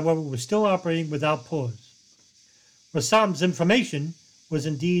Station, however, was still operating without pause. Rassam's information was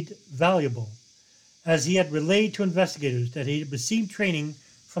indeed valuable, as he had relayed to investigators that he had received training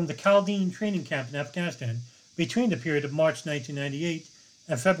from the Chaldean training camp in Afghanistan between the period of March 1998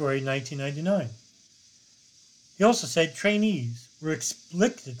 and February 1999. He also said trainees were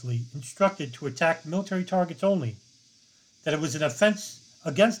explicitly instructed to attack military targets only, that it was an offense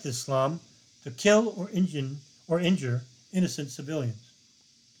against Islam to kill or injure innocent civilians.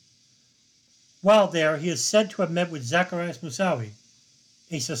 While there, he is said to have met with Zacharias Moussaoui,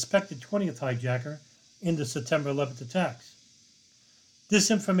 a suspected 20th hijacker in the September 11th attacks. This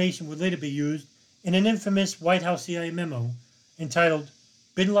information would later be used in an infamous White House CIA memo entitled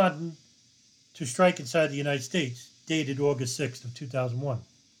Bin Laden to Strike Inside the United States, dated August 6th of 2001.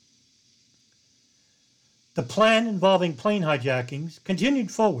 The plan involving plane hijackings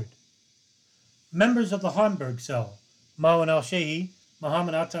continued forward. Members of the Hamburg cell, Mawan al-Shehi,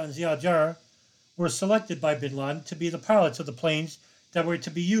 Mohammed Atta, and Ziad Jarrah, were selected by bin Laden to be the pilots of the planes that were to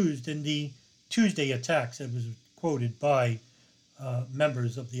be used in the Tuesday attacks that was quoted by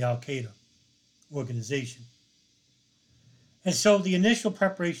members of the Al-Qaeda organization. And so the initial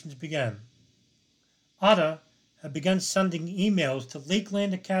preparations began. Atta had begun sending emails to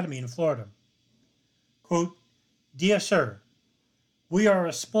Lakeland Academy in Florida. Quote, "Dear Sir, we are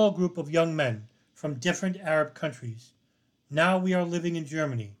a small group of young men from different Arab countries. Now we are living in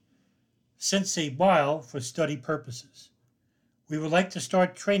Germany, since a while for study purposes. We would like to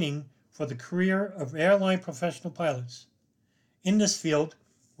start training for the career of airline professional pilots. In this field,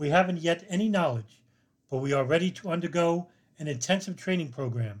 we haven't yet any knowledge, but we are ready to undergo an intensive training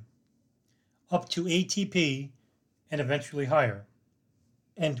program, up to ATP and eventually higher."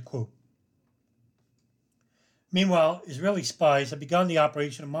 End quote. Meanwhile, Israeli spies had begun the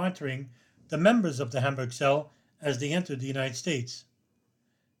operation of monitoring the members of the Hamburg cell as they entered the United States.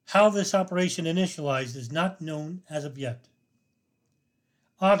 How this operation initialized is not known as of yet.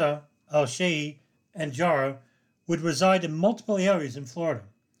 Ada, Al-Shei, and Jara would reside in multiple areas in Florida,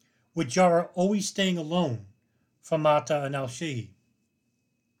 with Jara always staying alone from Atta and Al-Shei.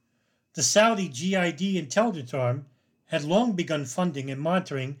 The Saudi GID intelligence arm had long begun funding and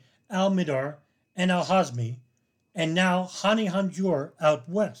monitoring al-Midar and al-Hazmi, and now Hani Hanjour out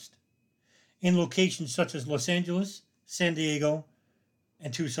west, in locations such as Los Angeles, San Diego,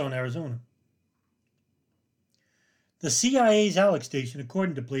 and Tucson, Arizona. The CIA's Alex station,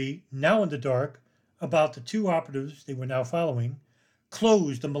 according to Blee, now in the dark about the two operatives they were now following,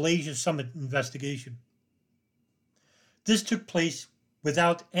 closed the Malaysia Summit investigation. This took place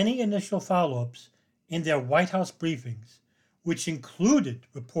without any initial follow-ups in their White House briefings, which included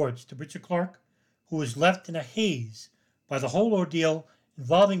reports to Richard Clarke, who was left in a haze by the whole ordeal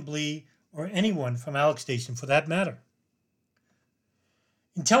involving Blee or anyone from Alex station for that matter.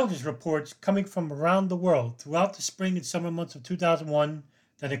 Intelligence reports coming from around the world throughout the spring and summer months of 2001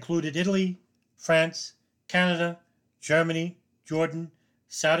 that included Italy, France, Canada, Germany, Jordan,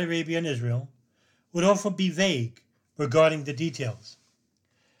 Saudi Arabia, and Israel would also be vague regarding the details.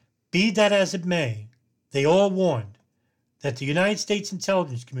 Be that as it may, they all warned that the United States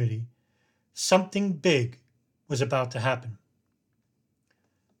intelligence community, something big was about to happen.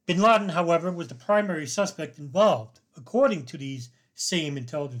 Bin Laden, however, was the primary suspect involved, according to these same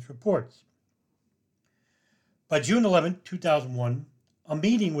intelligence reports. By June 11, 2001, a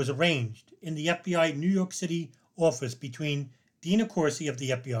meeting was arranged in the FBI New York City office between Dina Corsi of the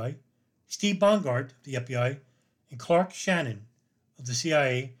FBI, Steve Bongard of the FBI, and Clark Shannon of the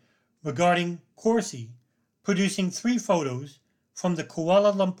CIA regarding Corsi producing 3 photos from the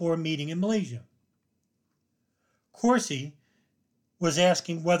Kuala Lumpur meeting in Malaysia. Corsi was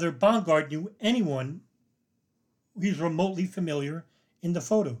asking whether Bongard knew anyone who was remotely familiar in the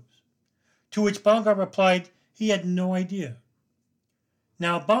photos, to which Bongard replied he had no idea.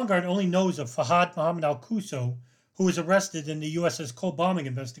 Now, Bongard only knows of Fahad Mohammed Al-Quso, who was arrested in the USS Cole bombing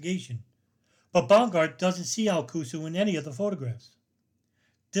investigation, but Bongard doesn't see Al-Quso in any of the photographs.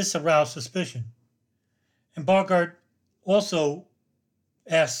 This aroused suspicion, and Bongard also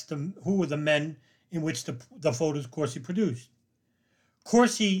asked them who were the men in which the photos Corsi produced.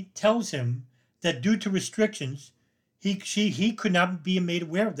 Corsi tells him that due to restrictions, he could not be made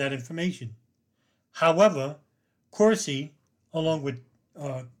aware of that information. However, Corsi, along with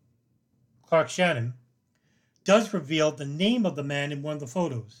Clark Shannon, does reveal the name of the man in one of the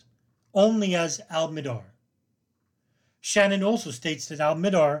photos, only as al-Midar. Shannon also states that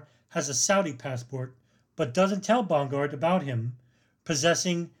al-Midar has a Saudi passport, but doesn't tell Bongard about him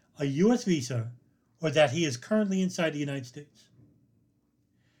possessing a U.S. visa or that he is currently inside the United States.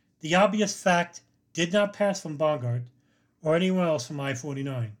 The obvious fact did not pass from Bongard or anyone else from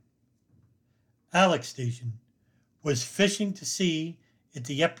I-49. Alex Station was fishing to see if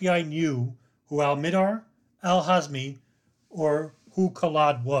the FBI knew who al-Midar, al-Hazmi, or who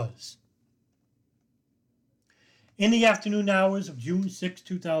Khalad was. In the afternoon hours of June 6,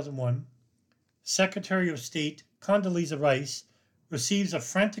 2001, Secretary of State Condoleezza Rice receives a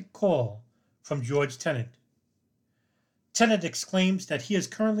frantic call from George Tenet. Tenet exclaims that he is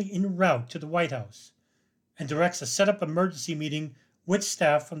currently en route to the White House and directs a set-up emergency meeting with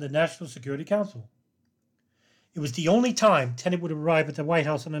staff from the National Security Council. It was the only time Tenet would arrive at the White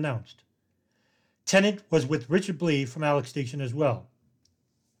House unannounced. Tenet was with Richard Blee from Alex Station as well.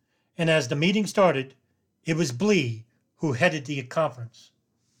 And as the meeting started, it was Blee who headed the conference.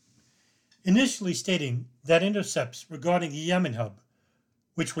 Initially stating that intercepts regarding the Yemen hub,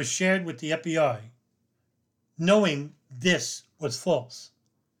 which was shared with the FBI, knowing this was false.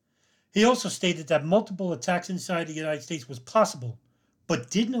 He also stated that multiple attacks inside the United States was possible, but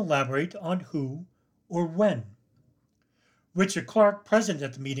didn't elaborate on who or when. Richard Clarke, present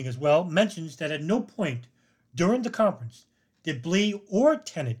at the meeting as well, mentions that at no point during the conference did Blee or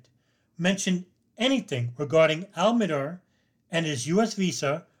Tenet mention anything regarding al-Midar and his U.S.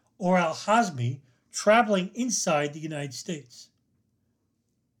 visa or al-Hazmi traveling inside the United States.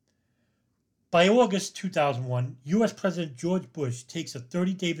 By August 2001, U.S. President George Bush takes a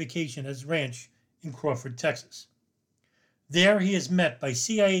 30-day vacation at his ranch in Crawford, Texas. There he is met by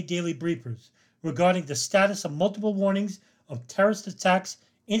CIA daily briefers regarding the status of multiple warnings of terrorist attacks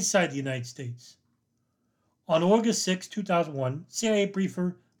inside the United States. On August 6, 2001, CIA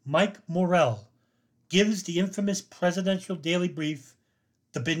briefer Mike Morrell gives the infamous presidential daily brief,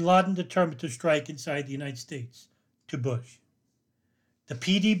 "The bin Laden determined to strike inside the United States," to Bush. The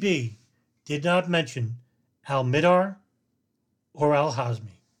PDB did not mention al-Midar or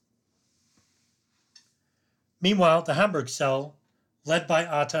al-Hazmi. Meanwhile, the Hamburg cell, led by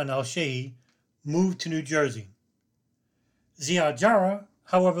Atta and al-Shehi, moved to New Jersey. Ziad Jarrah,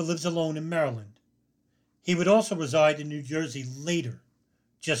 however, lives alone in Maryland. He would also reside in New Jersey later,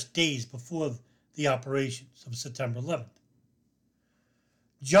 just days before the operations of September 11th.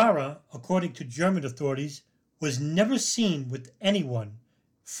 Jarrah, according to German authorities, was never seen with anyone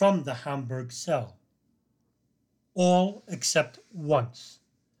from the Hamburg cell. All except once.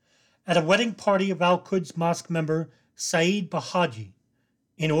 At a wedding party of Al-Quds Mosque member Saeed Bahaji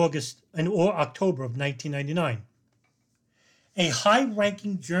in October of 1999. A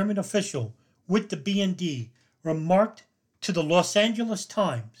high-ranking German official with the BND remarked to the Los Angeles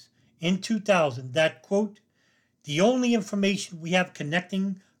Times in 2000 that, quote, "The only information we have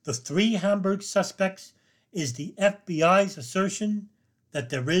connecting the 3 Hamburg suspects is the FBI's assertion that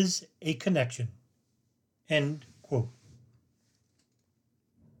there is a connection," end quote.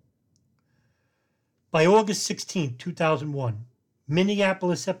 By August 16, 2001,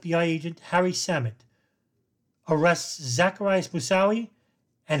 Minneapolis FBI agent Harry Samit arrests Zacarias Moussaoui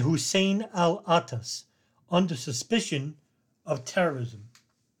and Hussein al-Attas under suspicion of terrorism,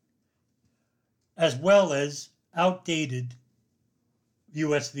 as well as outdated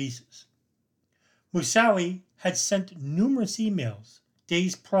U.S. visas. Moussaoui had sent numerous emails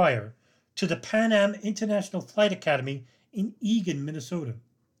days prior to the Pan Am International Flight Academy in Eagan, Minnesota.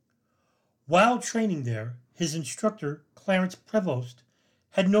 While training there, his instructor, Clarence Prevost,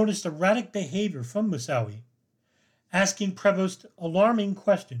 had noticed erratic behavior from Moussaoui, asking Prevost alarming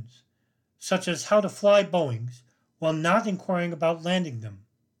questions, such as how to fly Boeings while not inquiring about landing them,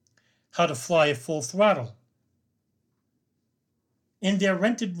 how to fly at full throttle. In their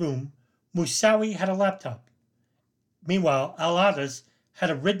rented room, Moussaoui had a laptop. Meanwhile, al-Attas had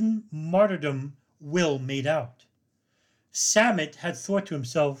a written martyrdom will made out. Samit had thought to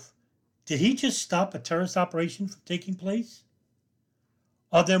himself, did he just stop a terrorist operation from taking place?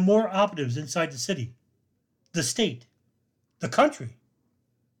 Are there more operatives inside the city, the state, the country?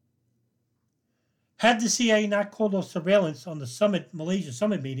 Had the CIA not called off surveillance on the Malaysia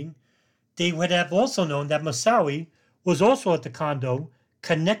summit meeting, they would have also known that Moussaoui was also at the condo,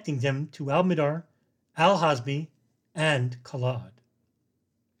 connecting them to al-Midar, al-Hazmi, and Khalad.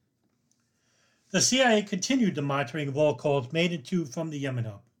 The CIA continued the monitoring of all calls made and to from the Yemen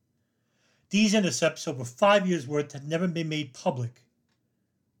hub. These intercepts, over 5 years' worth, had never been made public.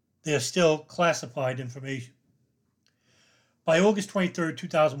 They are still classified information. By August 23,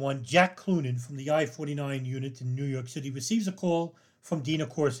 2001, Jack Clunan from the I-49 unit in New York City receives a call from Dina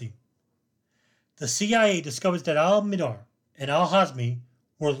Corsi. The CIA discovers that al-Midar and al-Hazmi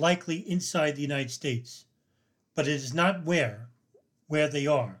were likely inside the United States, but it is not where they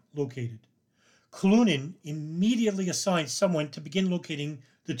are located. Clunan immediately assigns someone to begin locating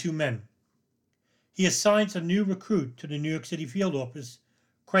the 2 men. He assigns a new recruit to the New York City field office,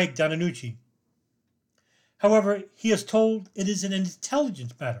 Craig Donanucci. However, he is told it is an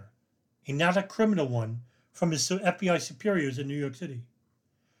intelligence matter, and not a criminal one, from his FBI superiors in New York City.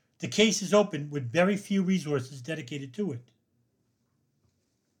 The case is open with very few resources dedicated to it.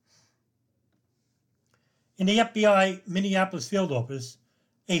 In the FBI Minneapolis field office,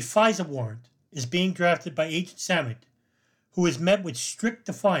 a FISA warrant is being drafted by Agent Samit, who is met with strict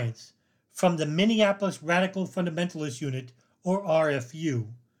defiance from the Minneapolis Radical Fundamentalist Unit, or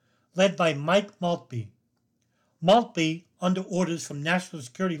RFU, led by Mike Maltby. Maltby, under orders from National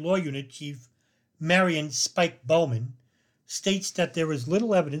Security Law Unit Chief Marion Spike Bowman, states that there is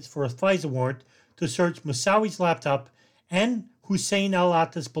little evidence for a FISA warrant to search Moussaoui's laptop and Hussein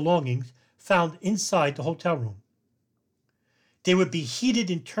al-Atta's belongings found inside the hotel room. There would be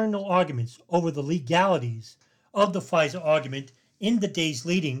heated internal arguments over the legalities of the FISA argument in the days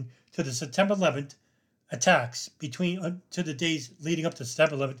leading to the September 11th attacks between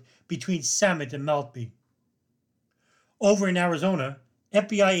Samit and Maltby. Over in Arizona,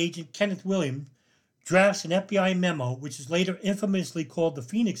 FBI agent Kenneth Williams drafts an FBI memo, which is later infamously called the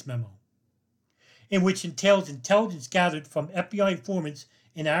Phoenix Memo, in which entails intelligence gathered from FBI informants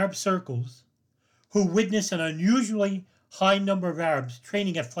in Arab circles who witnessed an unusually high number of Arabs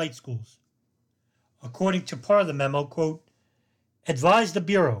training at flight schools. According to part of the memo, quote, advise the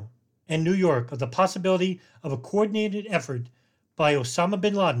Bureau and New York of the possibility of a coordinated effort by Osama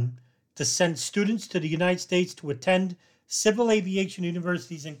bin Laden to send students to the United States to attend civil aviation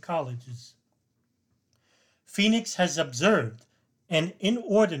universities and colleges. Phoenix has observed an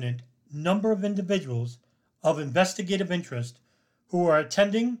inordinate number of individuals of investigative interest who are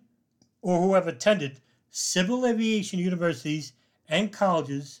attending or who have attended civil aviation universities and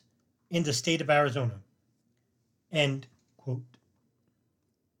colleges in the state of Arizona. End quote.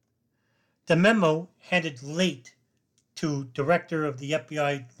 The memo, handed late to Director of the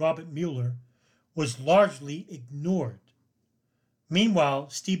FBI Robert Mueller, was largely ignored. Meanwhile,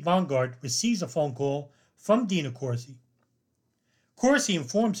 Steve Bongard receives a phone call from Dina Corsi. Corsi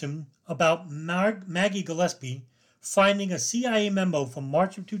informs him about Maggie Gillespie finding a CIA memo from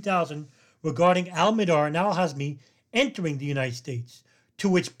March of 2000 regarding Al-Midar and Al-Hazmi entering the United States, to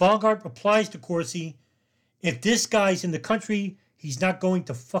which Bongard replies to Corsi, "If this guy's in the country, he's not going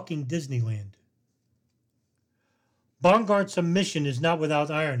to fucking Disneyland." Bongard's submission is not without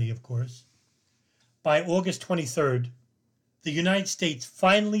irony, of course. By August 23rd, the United States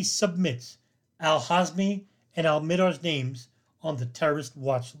finally submits Al-Hazmi and Al-Midar's names on the terrorist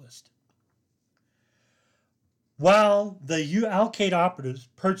watch list. While the Al-Qaeda operatives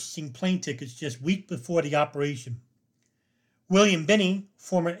purchasing plane tickets just weeks before the operation, William Binney,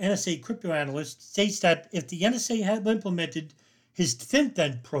 former NSA cryptoanalyst, states that if the NSA had implemented his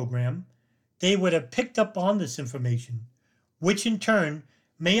FinTech program, they would have picked up on this information, which in turn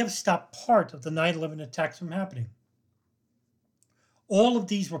may have stopped part of the 9/11 attacks from happening. All of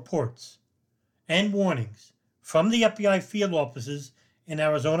these reports and warnings from the FBI field offices in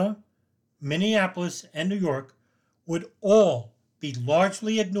Arizona, Minneapolis, and New York would all be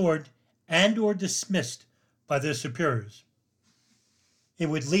largely ignored and or dismissed by their superiors. It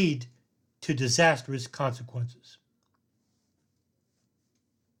would lead to disastrous consequences.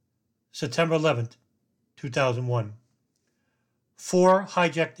 September 11th, 2001. 4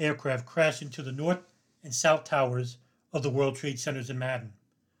 hijacked aircraft crashed into the north and south towers of the World Trade Centers in Manhattan.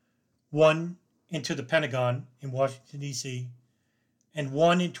 One into the Pentagon in Washington, D.C., and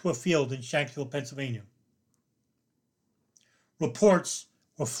one into a field in Shanksville, Pennsylvania. Reports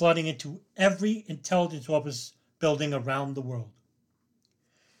were flooding into every intelligence office building around the world.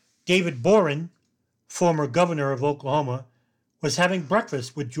 David Boren, former governor of Oklahoma, was having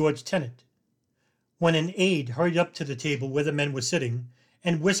breakfast with George Tenet when an aide hurried up to the table where the men were sitting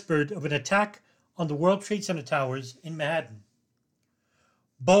and whispered of an attack on the World Trade Center towers in Manhattan.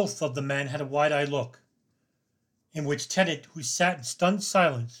 Both of the men had a wide-eyed look, in which Tenet, who sat in stunned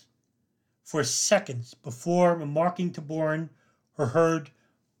silence for seconds before remarking to Boren, who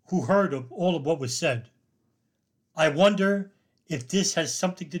heard of all of what was said, "I wonder if this has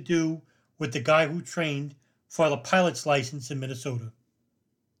something to do with the guy who trained for the pilot's license in Minnesota."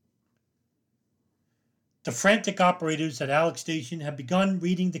 The frantic operators at Alex Station had begun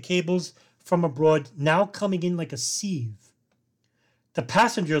reading the cables from abroad, now coming in like a sieve. The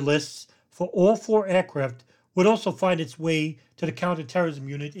passenger lists for all 4 aircraft would also find its way to the counterterrorism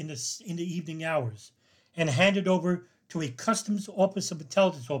unit in the evening hours and handed over to a Customs Office of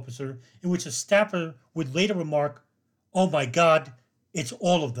Intelligence officer, in which a staffer would later remark, "Oh my God, it's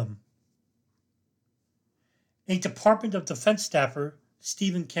all of them." A Department of Defense staffer,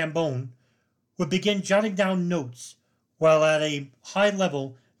 Stephen Cambone, would begin jotting down notes while at a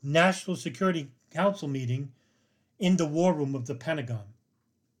high-level National Security Council meeting in the war room of the Pentagon.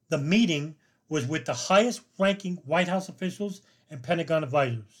 The meeting was with the highest-ranking White House officials and Pentagon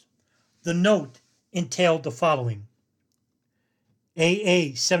advisors. The note entailed the following: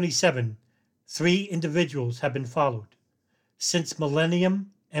 AA-77, 3 individuals have been followed. Since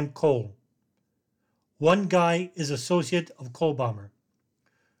Millennium and Cole. 1 guy is associate of Cole bomber.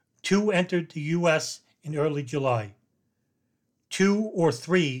 2 entered the U.S. in early July. 2 or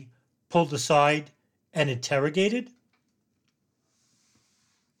 3 pulled aside and interrogated?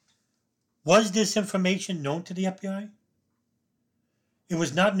 Was this information known to the FBI? It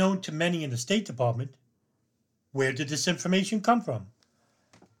was not known to many in the State Department. Where did this information come from?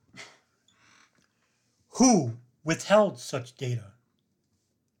 Who withheld such data?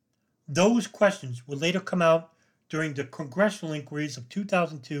 Those questions would later come out during the congressional inquiries of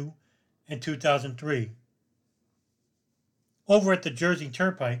 2002 and 2003. Over at the Jersey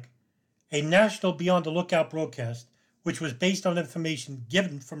Turnpike, a national Beyond the Lookout broadcast, which was based on information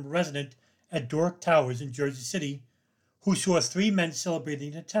given from a resident at Doric Towers in Jersey City, who saw 3 men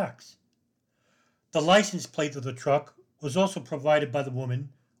celebrating attacks. The license plate of the truck was also provided by the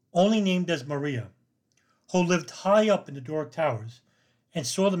woman, only named as Maria, who lived high up in the Doric Towers and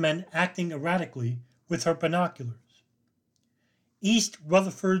saw the men acting erratically with her binoculars. East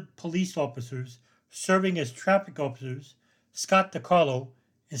Rutherford police officers serving as traffic officers, Scott DiCarlo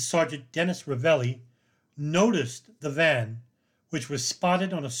and Sergeant Dennis Ravelli, noticed the van, which was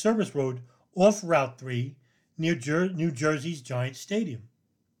spotted on a service road off Route 3 near New Jersey's Giant Stadium.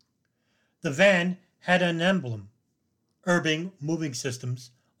 The van had an emblem, Irving Moving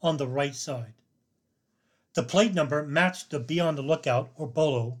Systems, on the right side. The plate number matched the Be on the Lookout, or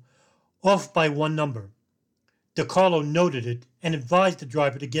BOLO, off by one number. DiCarlo noted it and advised the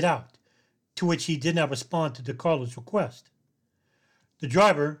driver to get out, to which he did not respond to DiCarlo's request. The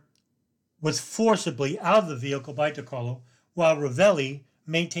driver was forcibly out of the vehicle by DiCarlo, while Ravelli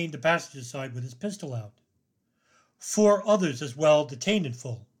maintained the passenger side with his pistol out. 4 others as well detained in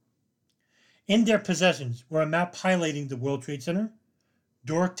full. In their possessions were a map highlighting the World Trade Center,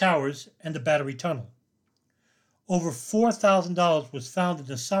 Doric Towers, and the Battery Tunnel. Over $4,000 was found in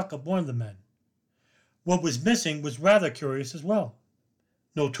the sock of one of the men. What was missing was rather curious as well.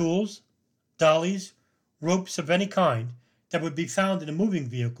 No tools, dollies, ropes of any kind that would be found in a moving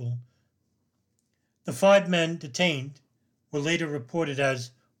vehicle. The 5 men detained were later reported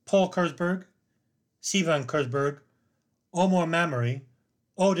as Paul Kurzberg, Sivan Kurzberg, Omar Mamary,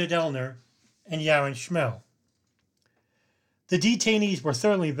 Oded Elner, and Yaron Schmel. The detainees were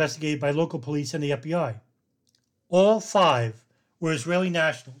thoroughly investigated by local police and the FBI. All 5 were Israeli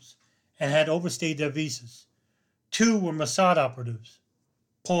nationals and had overstayed their visas. 2 were Mossad operatives,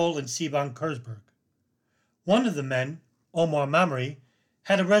 Paul and Sivan Kurzberg. One of the men, Omar Mamary,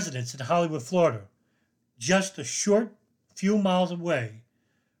 had a residence in Hollywood, Florida, just a short few miles away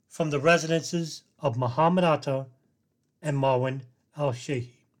from the residences of Mohammed Atta and Marwan al-Shehi.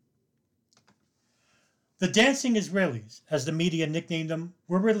 The dancing Israelis, as the media nicknamed them,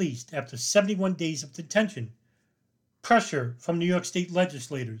 were released after 71 days of detention. Pressure from New York State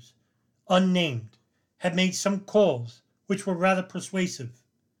legislators, unnamed, had made some calls which were rather persuasive,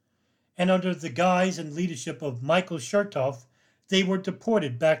 and under the guise and leadership of Michael Chertoff, they were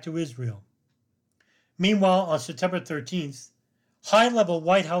deported back to Israel. Meanwhile, on September 13th, high-level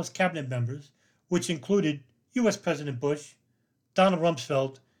White House cabinet members, which included U.S. President Bush, Donald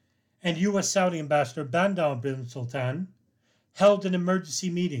Rumsfeld, and U.S. Saudi Ambassador Bandar bin Sultan, held an emergency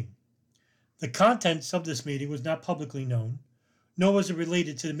meeting. The contents of this meeting was not publicly known, nor was it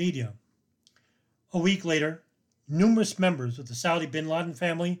related to the media. A week later, numerous members of the Saudi bin Laden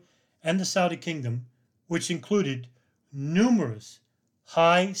family and the Saudi kingdom, which included numerous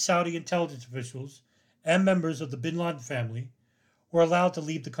high Saudi intelligence officials and members of the bin Laden family, were allowed to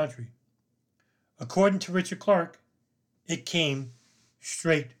leave the country. According to Richard Clark, it came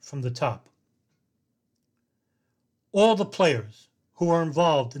straight from the top. All the players who were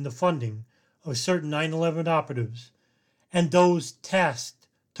involved in the funding of certain 9/11 operatives and those tasked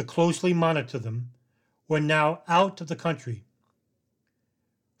to closely monitor them were now out of the country,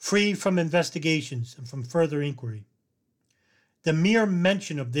 free from investigations and from further inquiry. The mere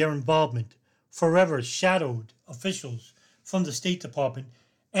mention of their involvement forever shadowed officials from the State Department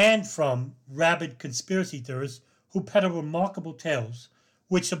and from rabid conspiracy theorists who peddle remarkable tales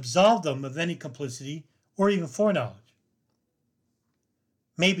which absolved them of any complicity or even foreknowledge.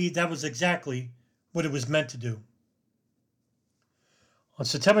 Maybe that was exactly what it was meant to do. On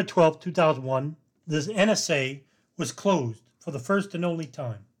September 12, 2001, the NSA was closed for the first and only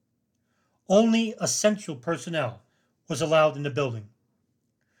time. Only essential personnel was allowed in the building.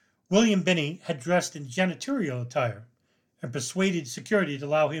 William Binney had dressed in janitorial attire and persuaded security to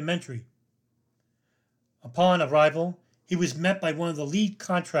allow him entry. Upon arrival, he was met by one of the lead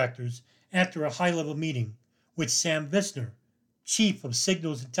contractors after a high-level meeting with Sam Visner, chief of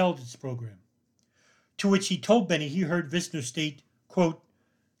Signals Intelligence Program, to which he told Binney he heard Visner state, quote,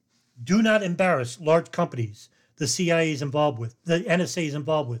 "Do not embarrass large companies the CIA is involved with, the NSA is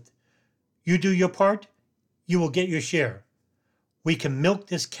involved with. You do your part, you will get your share. We can milk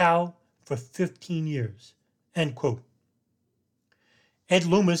this cow for 15 years, end quote. Ed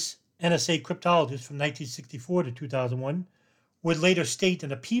Loomis, NSA cryptologist from 1964 to 2001, would later state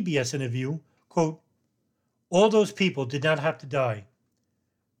in a PBS interview, quote, "All those people did not have to die.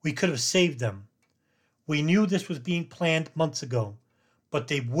 We could have saved them. We knew this was being planned months ago, but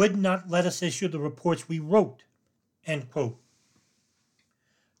they would not let us issue the reports we wrote," end quote.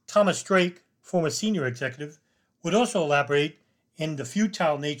 Thomas Drake, former senior executive, would also elaborate in the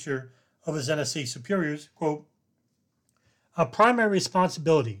futile nature of his NSA superiors, quote, "Our primary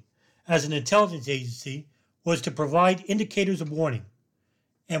responsibility as an intelligence agency was to provide indicators of warning,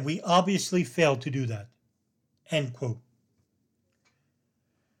 and we obviously failed to do that," end quote.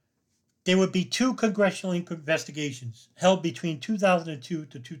 There would be 2 congressional investigations held between 2002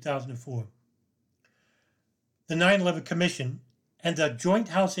 to 2004. The 9/11 Commission and the Joint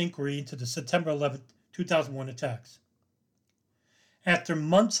House inquiry into the September 11, 2001 attacks. After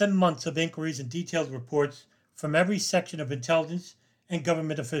months and months of inquiries and detailed reports from every section of intelligence and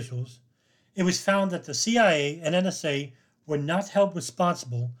government officials, it was found that the CIA and NSA were not held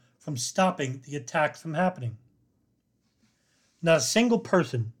responsible from stopping the attacks from happening. Not a single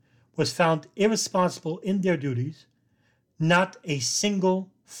person was found irresponsible in their duties, not a single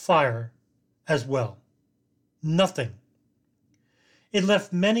fire as well. Nothing. It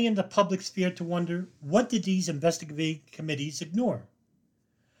left many in the public sphere to wonder, what did these investigative committees ignore?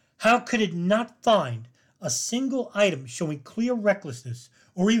 How could it not find a single item showing clear recklessness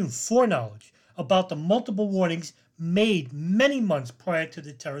or even foreknowledge about the multiple warnings made many months prior to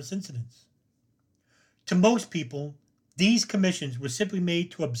the terrorist incidents? To most people, these commissions were simply made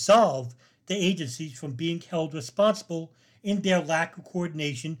to absolve the agencies from being held responsible in their lack of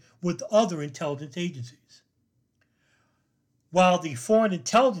coordination with other intelligence agencies. While the foreign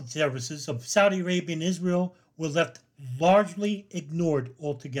intelligence services of Saudi Arabia and Israel were left largely ignored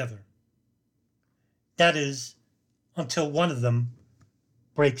altogether. That is, until one of them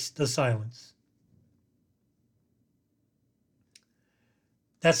breaks the silence.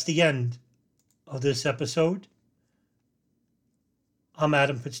 That's the end of this episode. I'm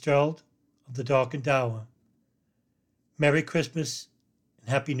Adam Fitzgerald of the Darkened Hour. Merry Christmas and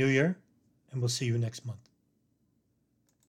Happy New Year, and we'll see you next month.